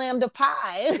Lambda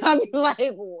Pi. I be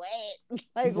like, what?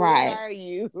 Like, right. Where are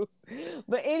you?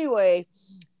 But anyway,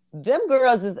 them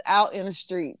girls is out in the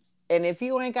streets, and if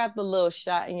you ain't got the little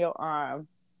shot in your arm,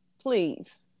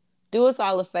 please do us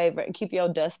all a favor and keep your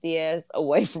dusty ass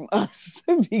away from us,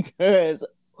 because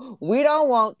we don't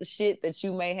want the shit that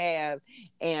you may have.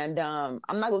 And I'm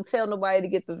not gonna tell nobody to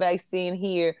get the vaccine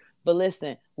here, but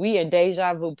listen, we in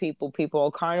deja vu people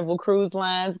on Carnival Cruise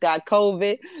Lines got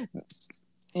COVID.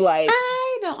 Like,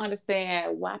 I don't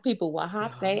understand why people will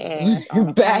hop their ass on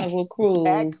a Carnival cruise.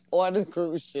 Back on the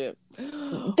cruise ship.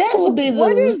 That would be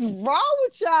what is wrong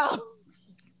with y'all?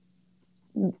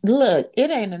 Look, it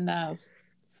ain't enough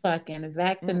fucking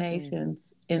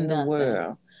vaccinations in the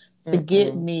world to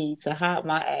get me to hop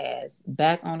my ass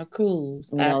back on a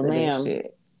cruise after this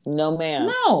shit. No, ma'am.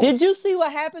 No. Did you see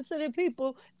what happened to the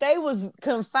people? They was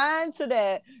confined to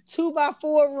that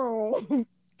 2x4 room.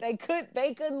 They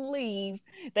couldn't leave.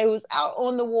 They was out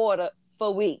on the water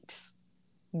for weeks.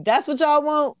 That's what y'all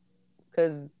want?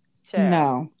 Because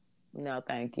no,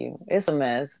 thank you. It's a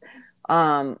mess.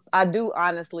 I do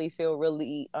honestly feel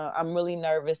really, I'm really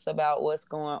nervous about what's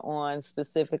going on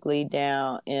specifically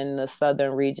down in the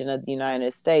southern region of the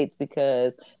United States,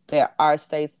 because there are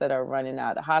states that are running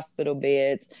out of hospital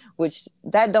beds, which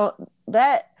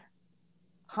that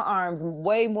harms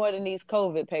way more than these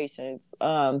COVID patients.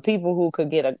 People who could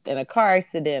get in a car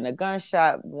accident, a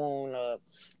gunshot wound,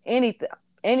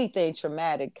 anything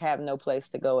traumatic, have no place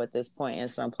to go at this point in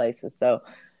some places. So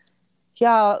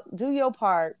y'all do your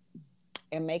part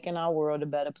in making our world a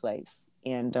better place.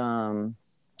 And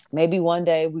maybe one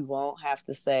day we won't have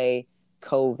to say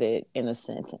COVID in a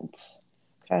sentence.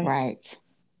 Okay. Right.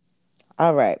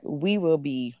 All right. We will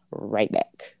be right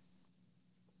back.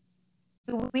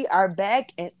 We are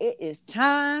back, and it is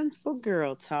time for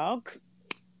girl talk.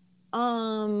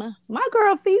 My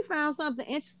girl Fee found something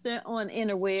interesting on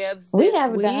interwebs. We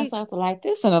haven't done something like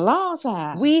this in a long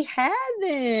time. We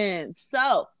haven't.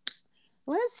 So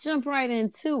let's jump right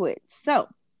into it. So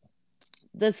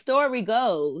the story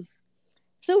goes,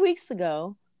 2 weeks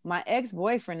ago, my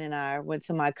ex-boyfriend and I went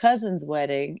to my cousin's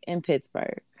wedding in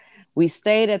Pittsburgh. We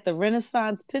stayed at the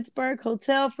Renaissance Pittsburgh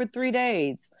Hotel for 3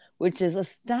 days, which is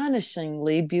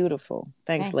astonishingly beautiful.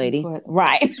 Thanks, lady.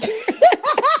 Right.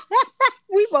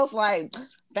 We both like,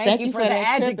 thank you for the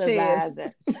adjectives.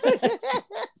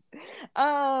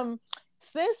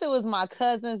 Since it was my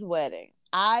cousin's wedding,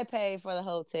 I paid for the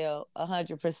hotel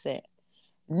 100%.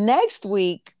 Next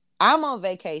week, I'm on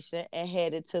vacation and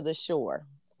headed to the shore.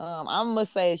 I'm gonna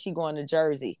say she going to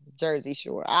Jersey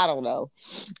Shore. I don't know.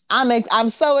 I'm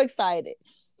so excited.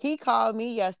 He called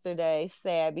me yesterday,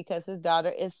 sad because his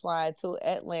daughter is flying to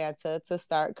Atlanta to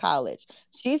start college.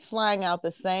 She's flying out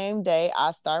the same day I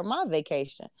start my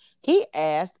vacation. He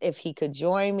asked if he could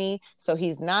join me so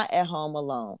he's not at home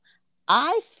alone.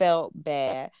 I felt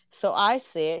bad, so I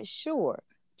said, sure.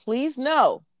 Please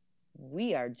know,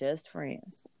 we are just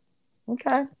friends.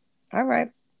 Okay. All right.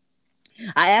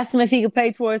 I asked him if he could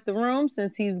pay towards the room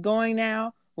since he's going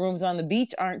now. Rooms on the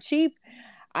beach aren't cheap.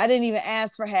 I didn't even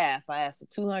ask for half. I asked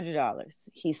for $200.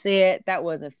 He said that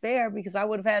wasn't fair because I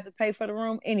would have had to pay for the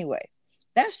room anyway.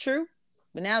 That's true.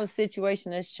 But now the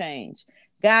situation has changed.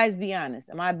 Guys, be honest.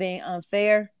 Am I being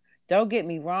unfair? Don't get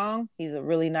me wrong. He's a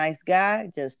really nice guy,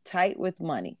 just tight with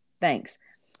money. Thanks.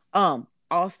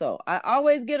 Also, I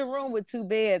always get a room with 2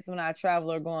 beds when I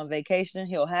travel or go on vacation.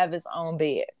 He'll have his own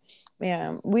bed.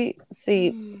 Yeah, we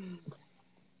see.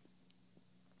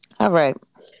 All right.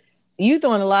 You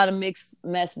throwing a lot of mixed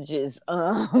messages.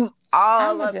 I'm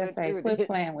gonna just say, quit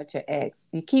playing with your ex.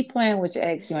 You keep playing with your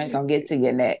ex, you ain't gonna get to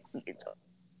your next.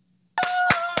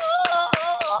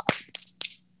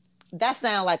 That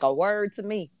sounds like a word to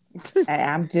me.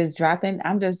 I'm just dropping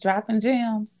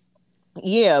gems.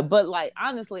 Yeah, but like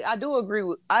honestly, I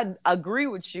agree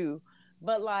with you.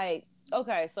 But like,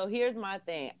 okay, so here's my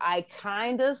thing. I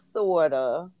kinda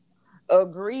sorta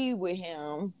agree with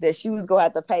him that she was gonna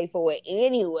have to pay for it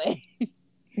anyway.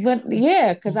 But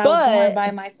yeah, because I was going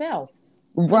by myself.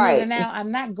 Right. Now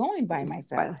I'm not going by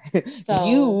myself. So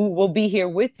you will be here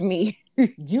with me.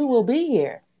 You will be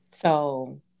here.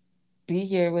 So be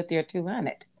here with your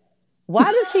 200.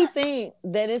 Why does he think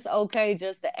that it's okay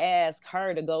just to ask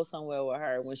her to go somewhere with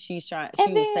her when she was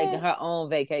taking her own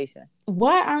vacation?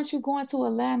 Why aren't you going to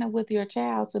Atlanta with your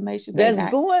child to make sure they're not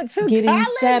going to getting college?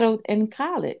 Settled in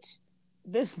college?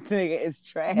 This nigga is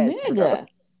trash, nigga. Bro.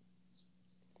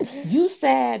 You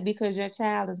sad because your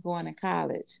child is going to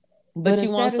college, but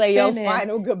you won't say your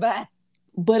final goodbye.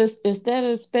 But instead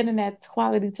of spending that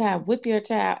quality time with your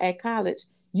child at college,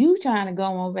 you trying to go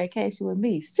on vacation with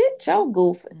me. Sit your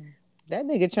goof. That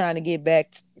nigga trying to get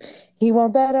back. He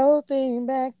want that old thing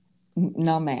back.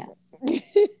 No, ma'am.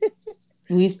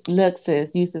 Look,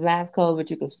 sis, you survived COVID,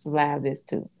 you could survive this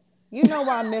too. You know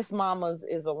why Miss Mamas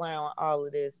is allowing all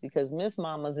of this? Because Miss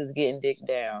Mamas is getting dick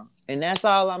down. And that's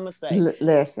all I'm going to say.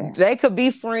 Listen. They could be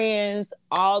friends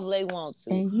all they want to.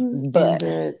 And use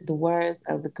the words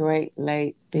of the great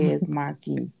late Biz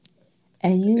Markie.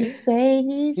 And you say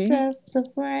he's just a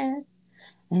friend.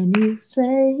 And you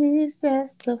say he's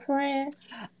just a friend.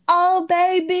 Oh,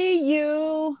 baby,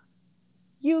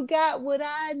 you got what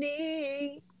I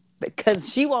need.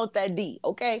 Because she want that D,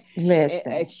 okay?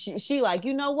 Listen. And she like,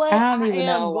 you know what? I don't even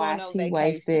know why she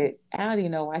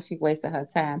wasted her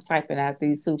time typing out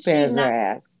these 2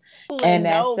 paragraphs and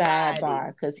that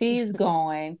sidebar. Because he's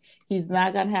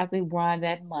not gonna have to run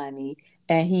that money,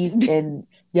 and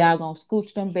y'all gonna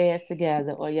scooch them beds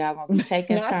together, or y'all gonna be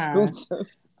taking turns.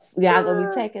 Y'all gonna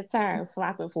be taking turns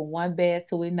flopping from one bed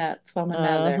to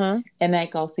another, and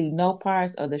ain't gonna see no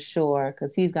parts of the shore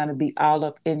because he's gonna be all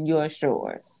up in your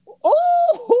shores.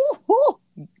 Ooh,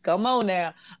 come on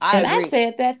now. I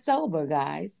said that sober,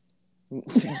 guys.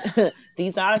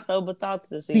 These are sober thoughts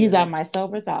this season. These are my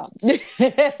sober thoughts.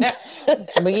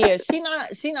 But yeah, she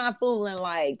not fooling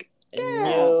like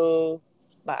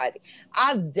nobody.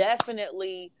 I've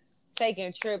definitely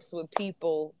taken trips with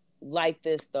people like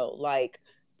this though, like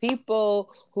people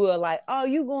who are like, oh,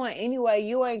 you going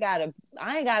anyway,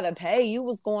 I ain't gotta pay, you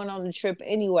was going on the trip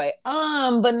anyway,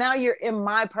 but now you're in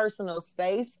my personal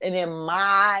space and in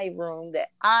my room that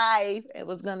I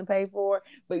was gonna pay for,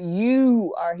 but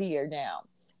you are here now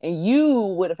and you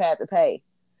would have had to pay,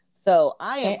 so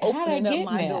I am opening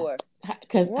up my door.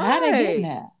 Because how they getting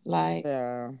that? Like,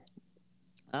 I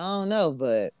don't know,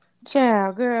 but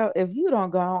child, girl, if you don't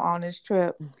go on this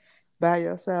trip by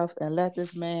yourself and let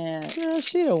this man, girl,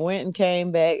 she done went and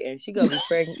came back and she gonna be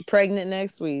pregnant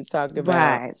next week. Talking about,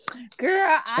 right.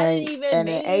 Girl, I didn't even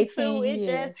mean to. It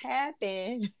just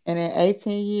happened. And in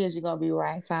 18 years, you're gonna be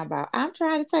right talking about, I'm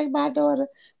trying to take my daughter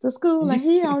to school and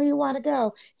he don't even want to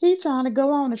go. He trying to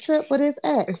go on a trip with his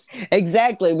ex.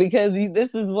 Exactly, because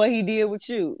this is what he did with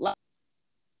you. Like,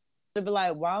 to be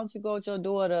like, why don't you go with your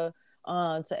daughter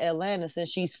to Atlanta since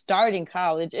she's starting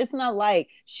college? It's not like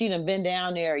she done been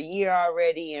down there a year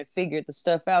already and figured the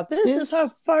stuff out. This is her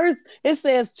first. It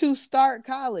says to start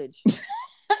college.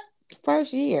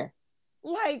 First year.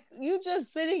 Like, you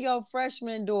just sitting your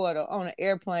freshman daughter on an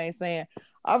airplane saying,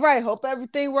 all right, hope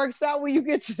everything works out when you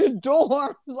get to the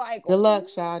dorm. Like, good luck,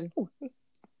 shawty.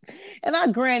 And I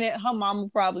granted her mama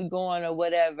probably going or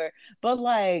whatever, but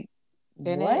like,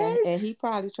 and he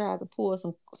probably tried to pull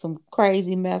some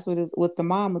crazy mess with the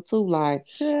mama too. Like,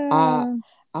 I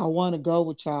want to go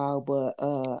with y'all, but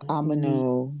I'm gonna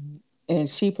need. And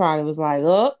she probably was like,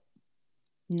 "Oh,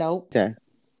 nope." Yeah,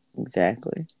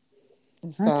 exactly.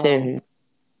 So,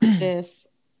 sis,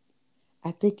 I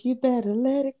think you better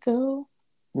let it go.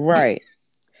 Right.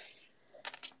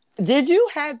 Did you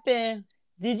happen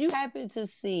to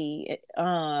see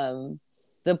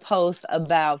the post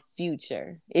about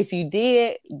Future? If you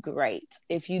did, great.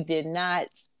 If you did not,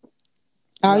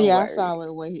 Oh No yeah, I worries. saw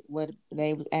what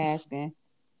they was asking.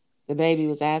 The baby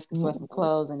was asking for some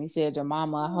clothes, and he said, "Your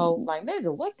mama a hoe." Like,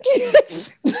 nigga, what?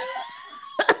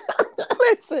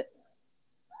 Listen,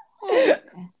 The-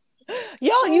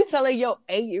 yo, you telling your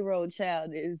 8-year-old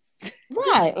child is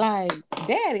right? Like,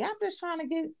 daddy, I'm just trying to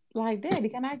get. Like, daddy,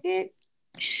 can I get?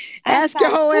 I ask your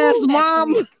start whole ass school next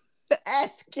mom. week.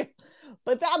 Ask him.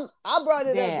 But I brought it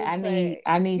up Dad, to say,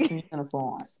 I need some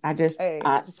uniforms. hey,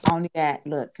 I only got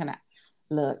look. Can I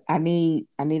look? I need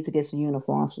to get some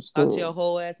uniforms for talk to your school.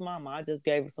 whole ass mama. I just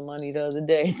gave her some money the other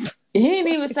day. He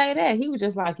didn't even say that. He was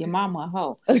just like, your mama a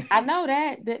hoe. I know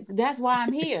that's why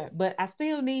I'm here, but I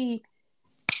still need.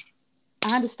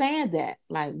 I understand that.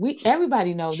 Like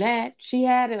everybody know that she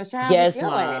had a child with Yes, your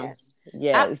mom. ass.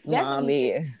 Yes, That's when mom you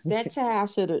should. is. That child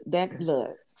should have. That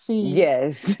look. See,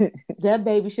 Yes. that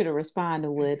baby should have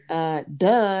responded with,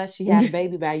 duh. She had a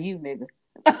baby by you, nigga.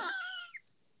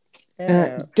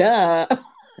 Yeah. Duh.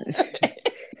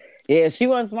 Yeah, she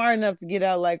wasn't smart enough to get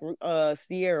out like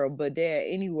Sierra, but dad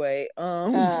anyway.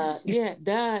 Yeah,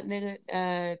 duh,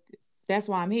 nigga. That's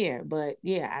why I'm here. But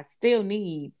yeah, I still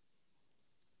need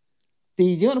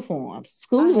these uniforms. I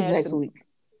School is had next to week.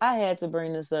 I had to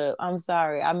bring this up. I'm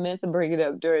sorry. I meant to bring it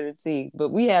up during the tea, but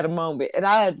we had a moment and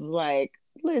I was like,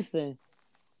 listen,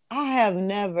 I have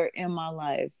never in my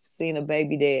life seen a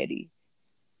baby daddy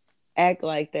act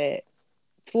like that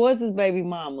towards his baby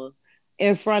mama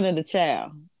in front of the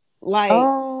child. Like,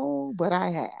 Oh, but I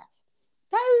have.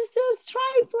 that is just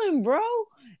trifling, bro.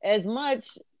 As much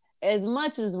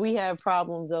as we have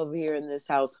problems over here in this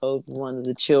household, one of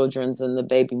the children's and the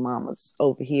baby mamas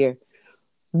over here,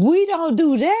 we don't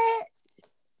do that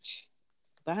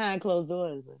behind closed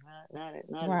doors, but not in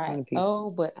front Right. of people. Oh,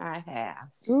 but I have.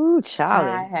 Ooh, I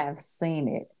Charlie. have seen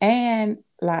it. And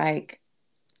like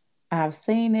I've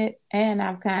seen it and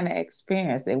I've kind of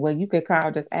experienced it. Well, you could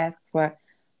call just ask for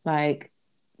like,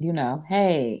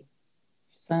 hey,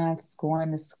 son's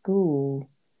going to school.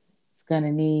 It's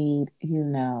gonna need, few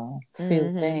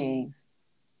Mm-hmm. things.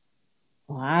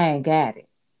 Well, I ain't got it.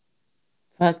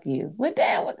 Fuck you. What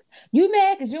that? What, you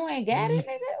mad because you ain't got it,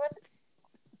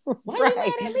 nigga? Why you Right.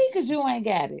 mad at me because you ain't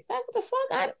got it? Like, what the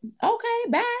fuck? Okay,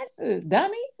 bye,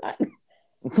 dummy. Like,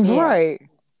 yeah, Right.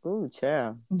 Ooh,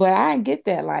 child. but I didn't get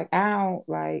that. Like, I don't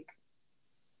like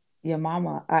your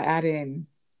mama. I didn't.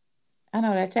 I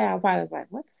know that child probably was like,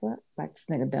 what the fuck? Like, this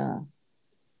nigga dumb.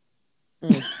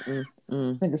 Mm, mm,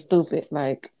 mm. Nigga stupid.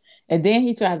 Like, and then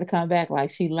he tried to come back like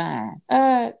she lying.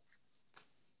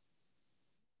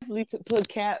 Put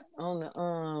cap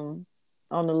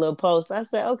on the little post. I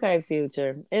said, okay,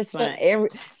 future, it's So, fine.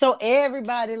 So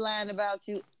everybody lying about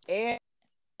you.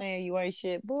 Man, you ain't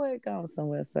shit. Boy, go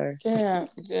somewhere, sir. yeah,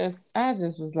 I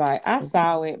just was like, I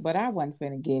saw it, but I wasn't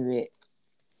finna give it.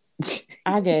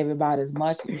 I gave about as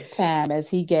much time as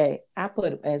he gave. I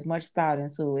put as much thought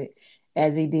into it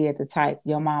as he did to type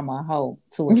 "your mama a hoe"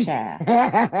 to a child.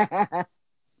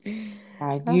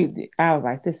 Like I was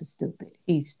like, this is stupid.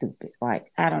 He's stupid.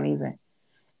 Like I don't even.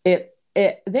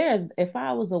 If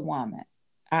I was a woman,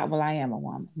 I am a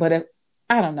woman, but if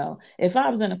I don't know if I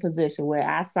was in a position where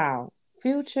I saw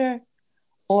Future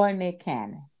or Nick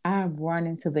Cannon, I'm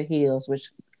running to the hills, which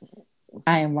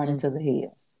I am running to the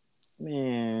hills.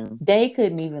 Man, They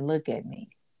couldn't even look at me.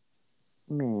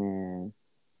 man,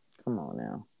 come on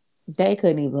now. They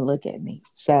couldn't even look at me.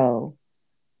 So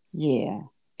yeah,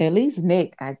 at least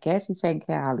Nick, I guess he's taking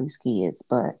care of all these kids,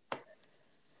 but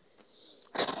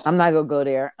I'm not gonna go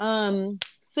there.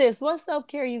 Sis, what self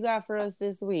care you got for us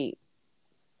this week?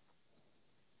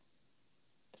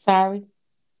 sorry.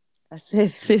 I said,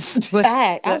 sis,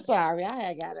 I'm sorry. I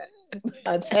had got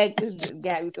a text that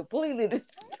got me completely.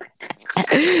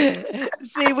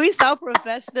 See, we so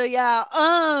professional, y'all.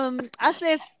 I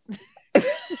said,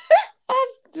 I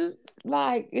just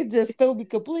like it just threw me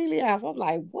completely off. I'm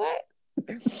like, what?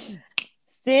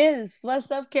 sis, what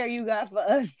self care you got for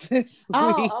us this week?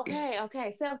 Oh,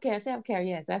 okay. Self care.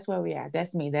 Yes, that's where we are.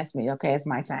 That's me. Okay, it's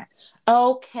my time.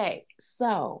 Okay,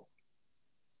 so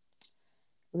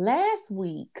last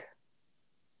week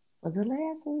was it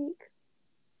last week?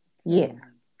 Yeah,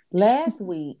 last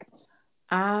week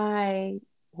I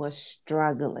was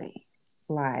struggling,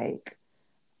 like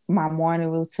my morning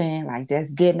routine, like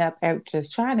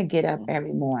just trying to get up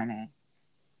every morning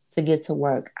to get to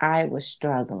work. I was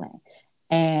struggling.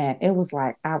 And it was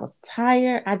like I was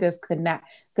tired. I just could not.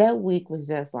 That week was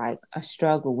just like a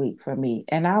struggle week for me.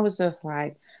 And I was just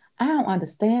like, I don't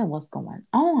understand what's going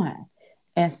on.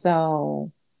 And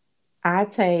so I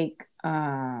take,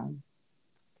 I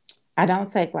don't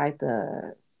take like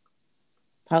the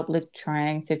public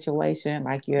train situation,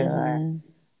 like your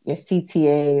your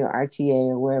CTA or RTA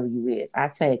or wherever you is. I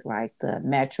take like the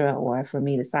Metro or for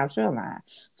me the South Shore line.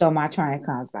 So my train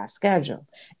comes by schedule.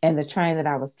 And the train that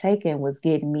I was taking was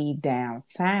getting me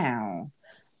downtown,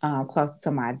 close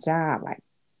to my job, like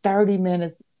 30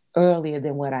 minutes earlier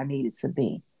than what I needed to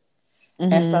be.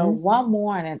 And so Mm-hmm. one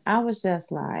morning I was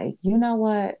just like, you know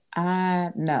what? I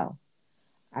know.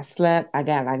 I slept. I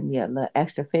got like me a little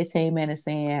extra 15 minutes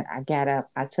in. I got up.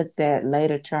 I took that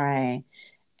later train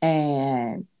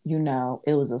and,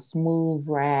 it was a smooth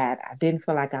ride. I didn't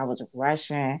feel like I was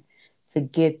rushing to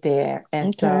get there. And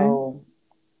Okay. so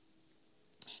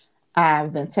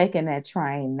I've been taking that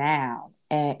train now,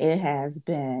 and it has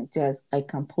been just a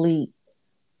complete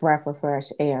breath of fresh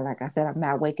air. Like I said, I'm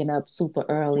not waking up super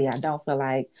early. I don't feel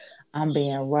like I'm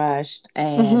being rushed,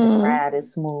 and the Mm-hmm. ride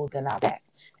is smooth and all that.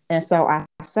 And so I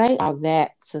say all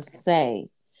that to say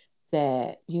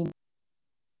that you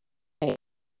need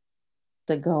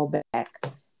to go back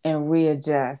and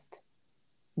readjust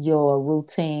your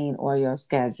routine or your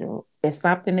schedule. If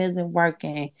something isn't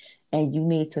working and you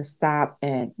need to stop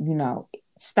and,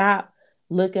 stop,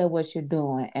 look at what you're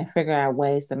doing and figure out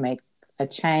ways to make a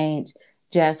change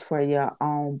just for your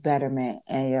own betterment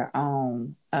and your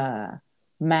own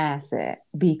mindset.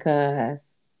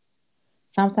 Because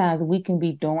sometimes we can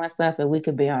be doing stuff and we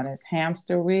could be on this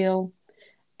hamster wheel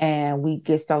and we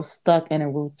get so stuck in a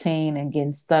routine and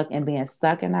getting stuck and being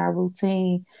stuck in our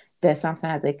routine that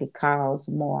sometimes it could cause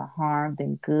more harm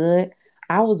than good.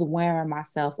 I was wearing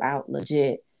myself out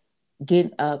legit,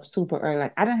 getting up super early.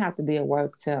 Like I didn't have to be at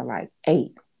work till like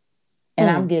 8. And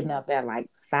I'm Mm. getting up at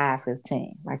like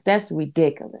 5:15. Like that's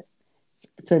ridiculous.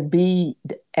 To be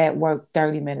at work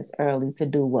 30 minutes early to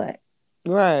do what?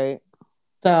 Right.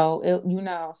 So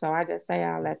so I just say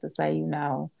all that to say,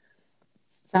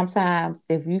 sometimes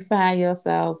if you find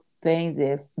yourself things,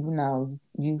 if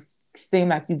you seem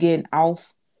like you're getting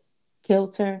off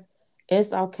kilter,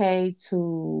 it's okay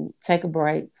to take a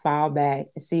break, fall back,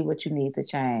 and see what you need to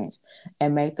change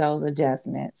and make those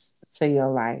adjustments to your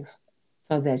life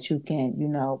so that you can,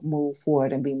 move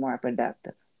forward and be more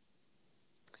productive.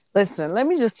 Listen, let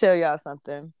me just tell y'all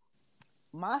something.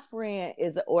 My friend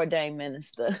is an ordained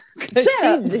minister because Shut she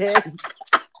up. just.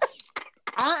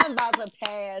 I'm about to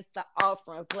pass the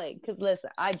offering plate because listen,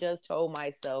 I just told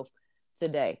myself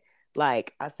today,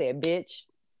 like I said, bitch,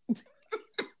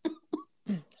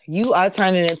 you are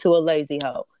turning into a lazy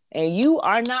hoe, and you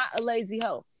are not a lazy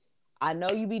hoe. I know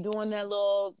you be doing that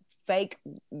little fake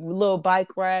little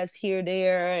bike rides here,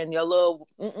 there, and your little,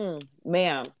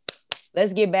 ma'am.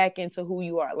 Let's get back into who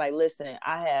you are. Like, listen,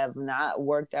 I have not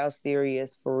worked out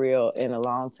serious for real in a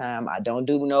long time. I don't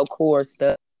do no core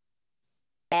stuff.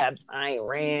 Abs, I ain't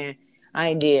ran. I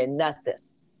ain't did nothing.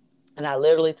 And I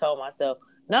literally told myself,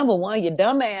 number one, your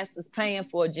dumb ass is paying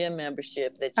for a gym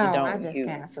membership that you Oh, I don't just use.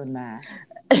 canceled mine.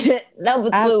 Number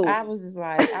I two, I was just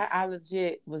like I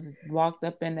legit was walked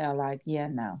up in there like, yeah,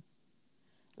 no.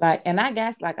 Like, and I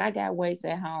got weights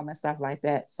at home and stuff like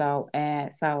that. So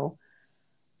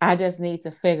I just need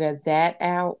to figure that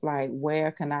out. Like,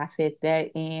 where can I fit that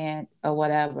in or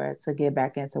whatever to get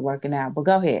back into working out? But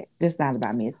go ahead. It's not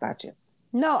about me. It's about you.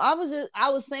 no, I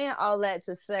was saying all that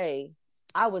to say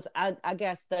I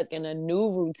got stuck in a new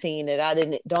routine that I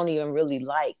didn't don't even really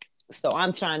like. So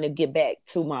I'm trying to get back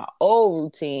to my old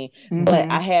routine. But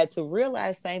I Mm-hmm. had to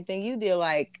realize same thing you did,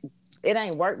 like it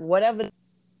ain't work, whatever It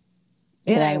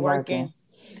it ain't ain't working. working.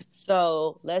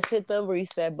 So let's hit the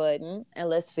reset button and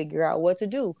let's figure out what to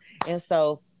do. And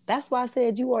so that's why I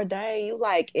said you ordained, you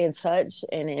like in touch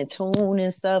and in tune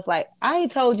and stuff. Like I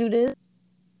ain't told you this,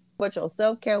 what your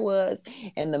self-care was,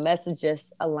 and the message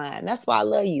just aligned. That's why I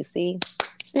love you. See,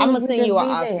 I'm See, gonna we send you just an be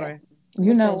there. offer. I'm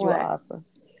You gonna know send you an what? offer.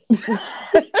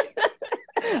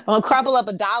 I'm gonna crumple up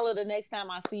 $1 the next time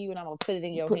I see you, and I'm gonna put it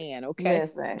in your Put, hand. Okay.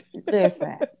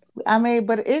 listen. I mean,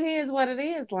 but it is what it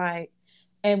is. Like,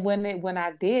 and when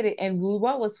I did it, and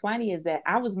what was funny is that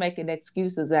I was making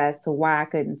excuses as to why I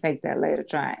couldn't take that later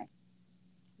train.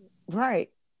 Right.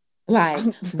 Like,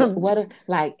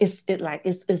 like it's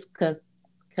because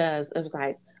it was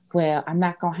like, well, I'm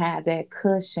not gonna have that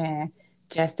cushion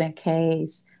just in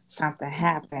case something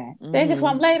happened. Think if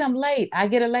I'm Mm-hmm. late, I'm late. I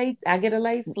get a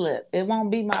late slip. It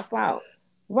won't be my fault.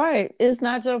 Right. It's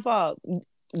not your fault.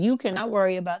 You cannot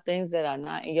worry about things that are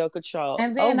not in your control.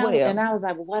 And Oh then well. I was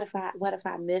like, well, what if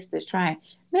I miss this train?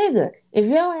 Nigga, if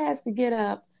your ass could get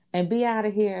up and be out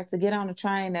of here to get on a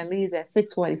train that leaves at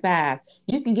 6:45,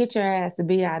 you can get your ass to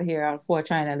be out of here on a 4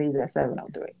 train that leaves at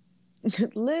 7:03.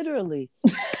 Literally.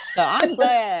 So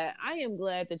I am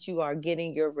glad that you are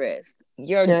getting your rest.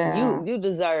 You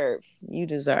deserve. You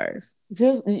deserve.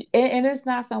 Just and it's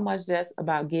not so much just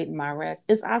about getting my rest.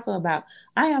 It's also about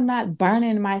I am not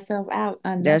burning myself out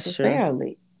That's true.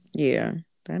 unnecessarily. Yeah,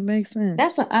 that makes sense.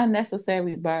 That's an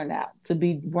unnecessary burnout to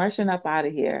be rushing up out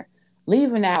of here,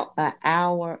 leaving out an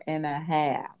hour and a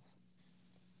half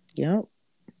Yep.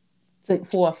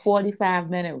 for a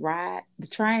 45-minute ride. The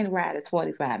train ride is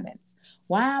 45 minutes.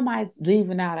 Why am I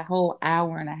leaving out a whole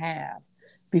hour and a half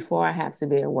before I have to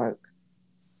be at work?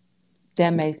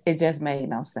 It just made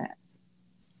no sense.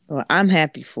 Well, I'm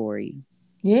happy for you.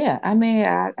 Yeah, I mean,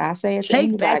 I say it to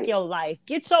Take back anybody. your life.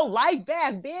 Get your life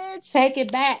back, bitch. Take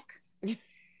it back.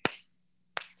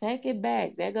 Take it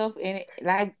back. That go and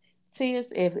like T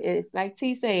is if like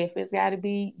T say if it's got to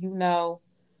be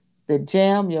the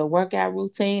gym, your workout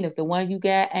routine. If the one you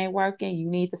got ain't working, you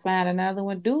need to find another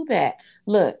one. Do that.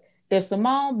 Look, if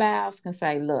Simone Biles can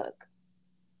say, "Look,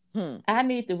 I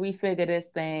need to refigure this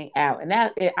thing out," and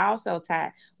that it also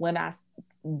tied when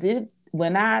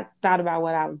I thought about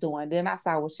what I was doing, then I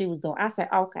saw what she was doing. I said,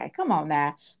 okay, come on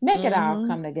now, make it all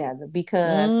come together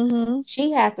because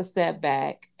she had to step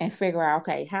back and figure out,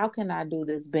 okay, how can I do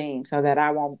this beam so that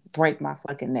I won't break my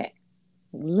fucking neck?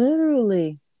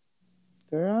 Literally,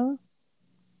 girl.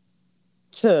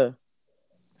 Tuh.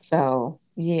 So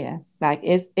yeah, like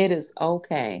it is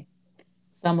okay.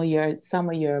 Some of your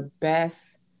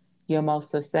best, your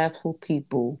most successful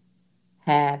people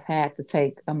have had to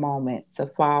take a moment to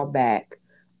fall back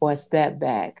or step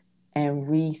back and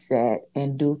reset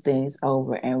and do things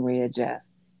over and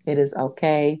readjust. It is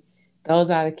okay. Those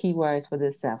are the key words for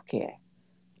this self-care.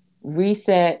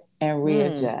 Reset and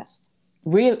readjust.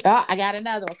 I got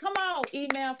another one. Come on,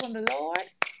 email from the Lord.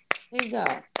 Here you go.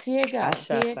 Here you go.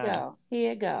 Here you go. Here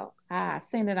you go.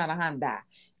 Send it on a Hyundai.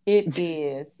 It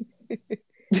is.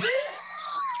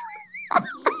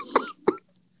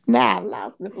 Nah, I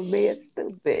lost it for being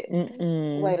stupid.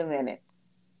 Wait a minute.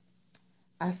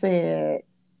 I said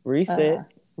reset.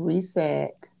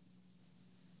 Reset.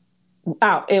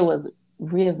 Oh, it was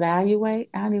reevaluate.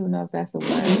 I don't even know if that's a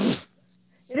word.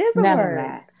 It is a Never word.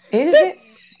 mind. Is it?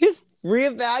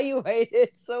 Reevaluate.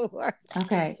 It's a word.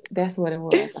 Okay, that's what it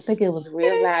was. I think it was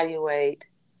reevaluate,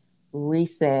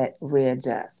 reset,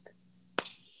 readjust.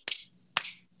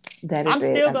 That is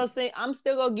I'm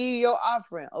still gonna give you your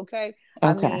offering, okay?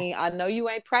 I mean, I know you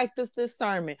ain't practiced this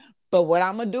sermon, but what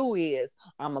I'm gonna do is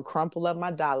I'm gonna crumple up my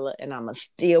dollar and I'm gonna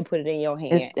still put it in your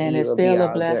hand, it's still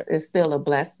a blessed. It's still a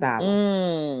blessed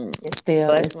dollar. It's still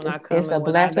it's a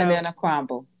blessing and a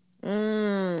crumble.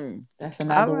 That's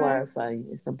another word for you.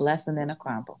 It's a blessing and a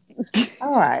crumble.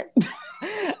 All right.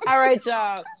 All right,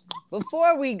 y'all.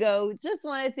 Before we go, just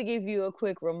wanted to give you a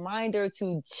quick reminder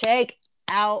to check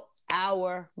out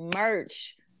our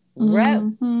merch. Rep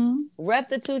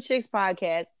the Two Chicks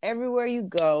podcast everywhere you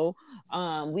go.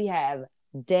 We have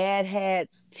dad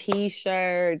hats,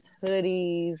 t-shirts,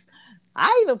 hoodies.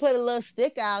 I even put a little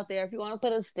sticker out there if you want to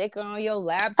put a sticker on your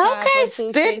laptop. Okay,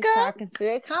 sticker. Talking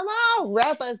shit. Come on,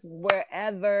 rep us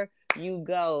wherever you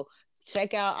go.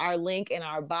 Check out our link in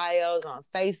our bios on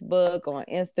Facebook, on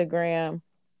Instagram.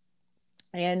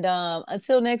 And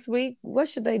until next week, what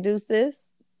should they do,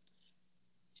 sis?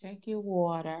 Drink your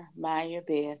water, mind your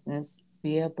business,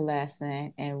 be a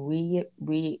blessing, and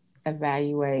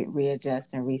reevaluate,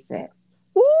 readjust, and reset.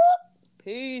 Woo!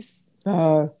 Peace.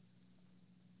 Bye.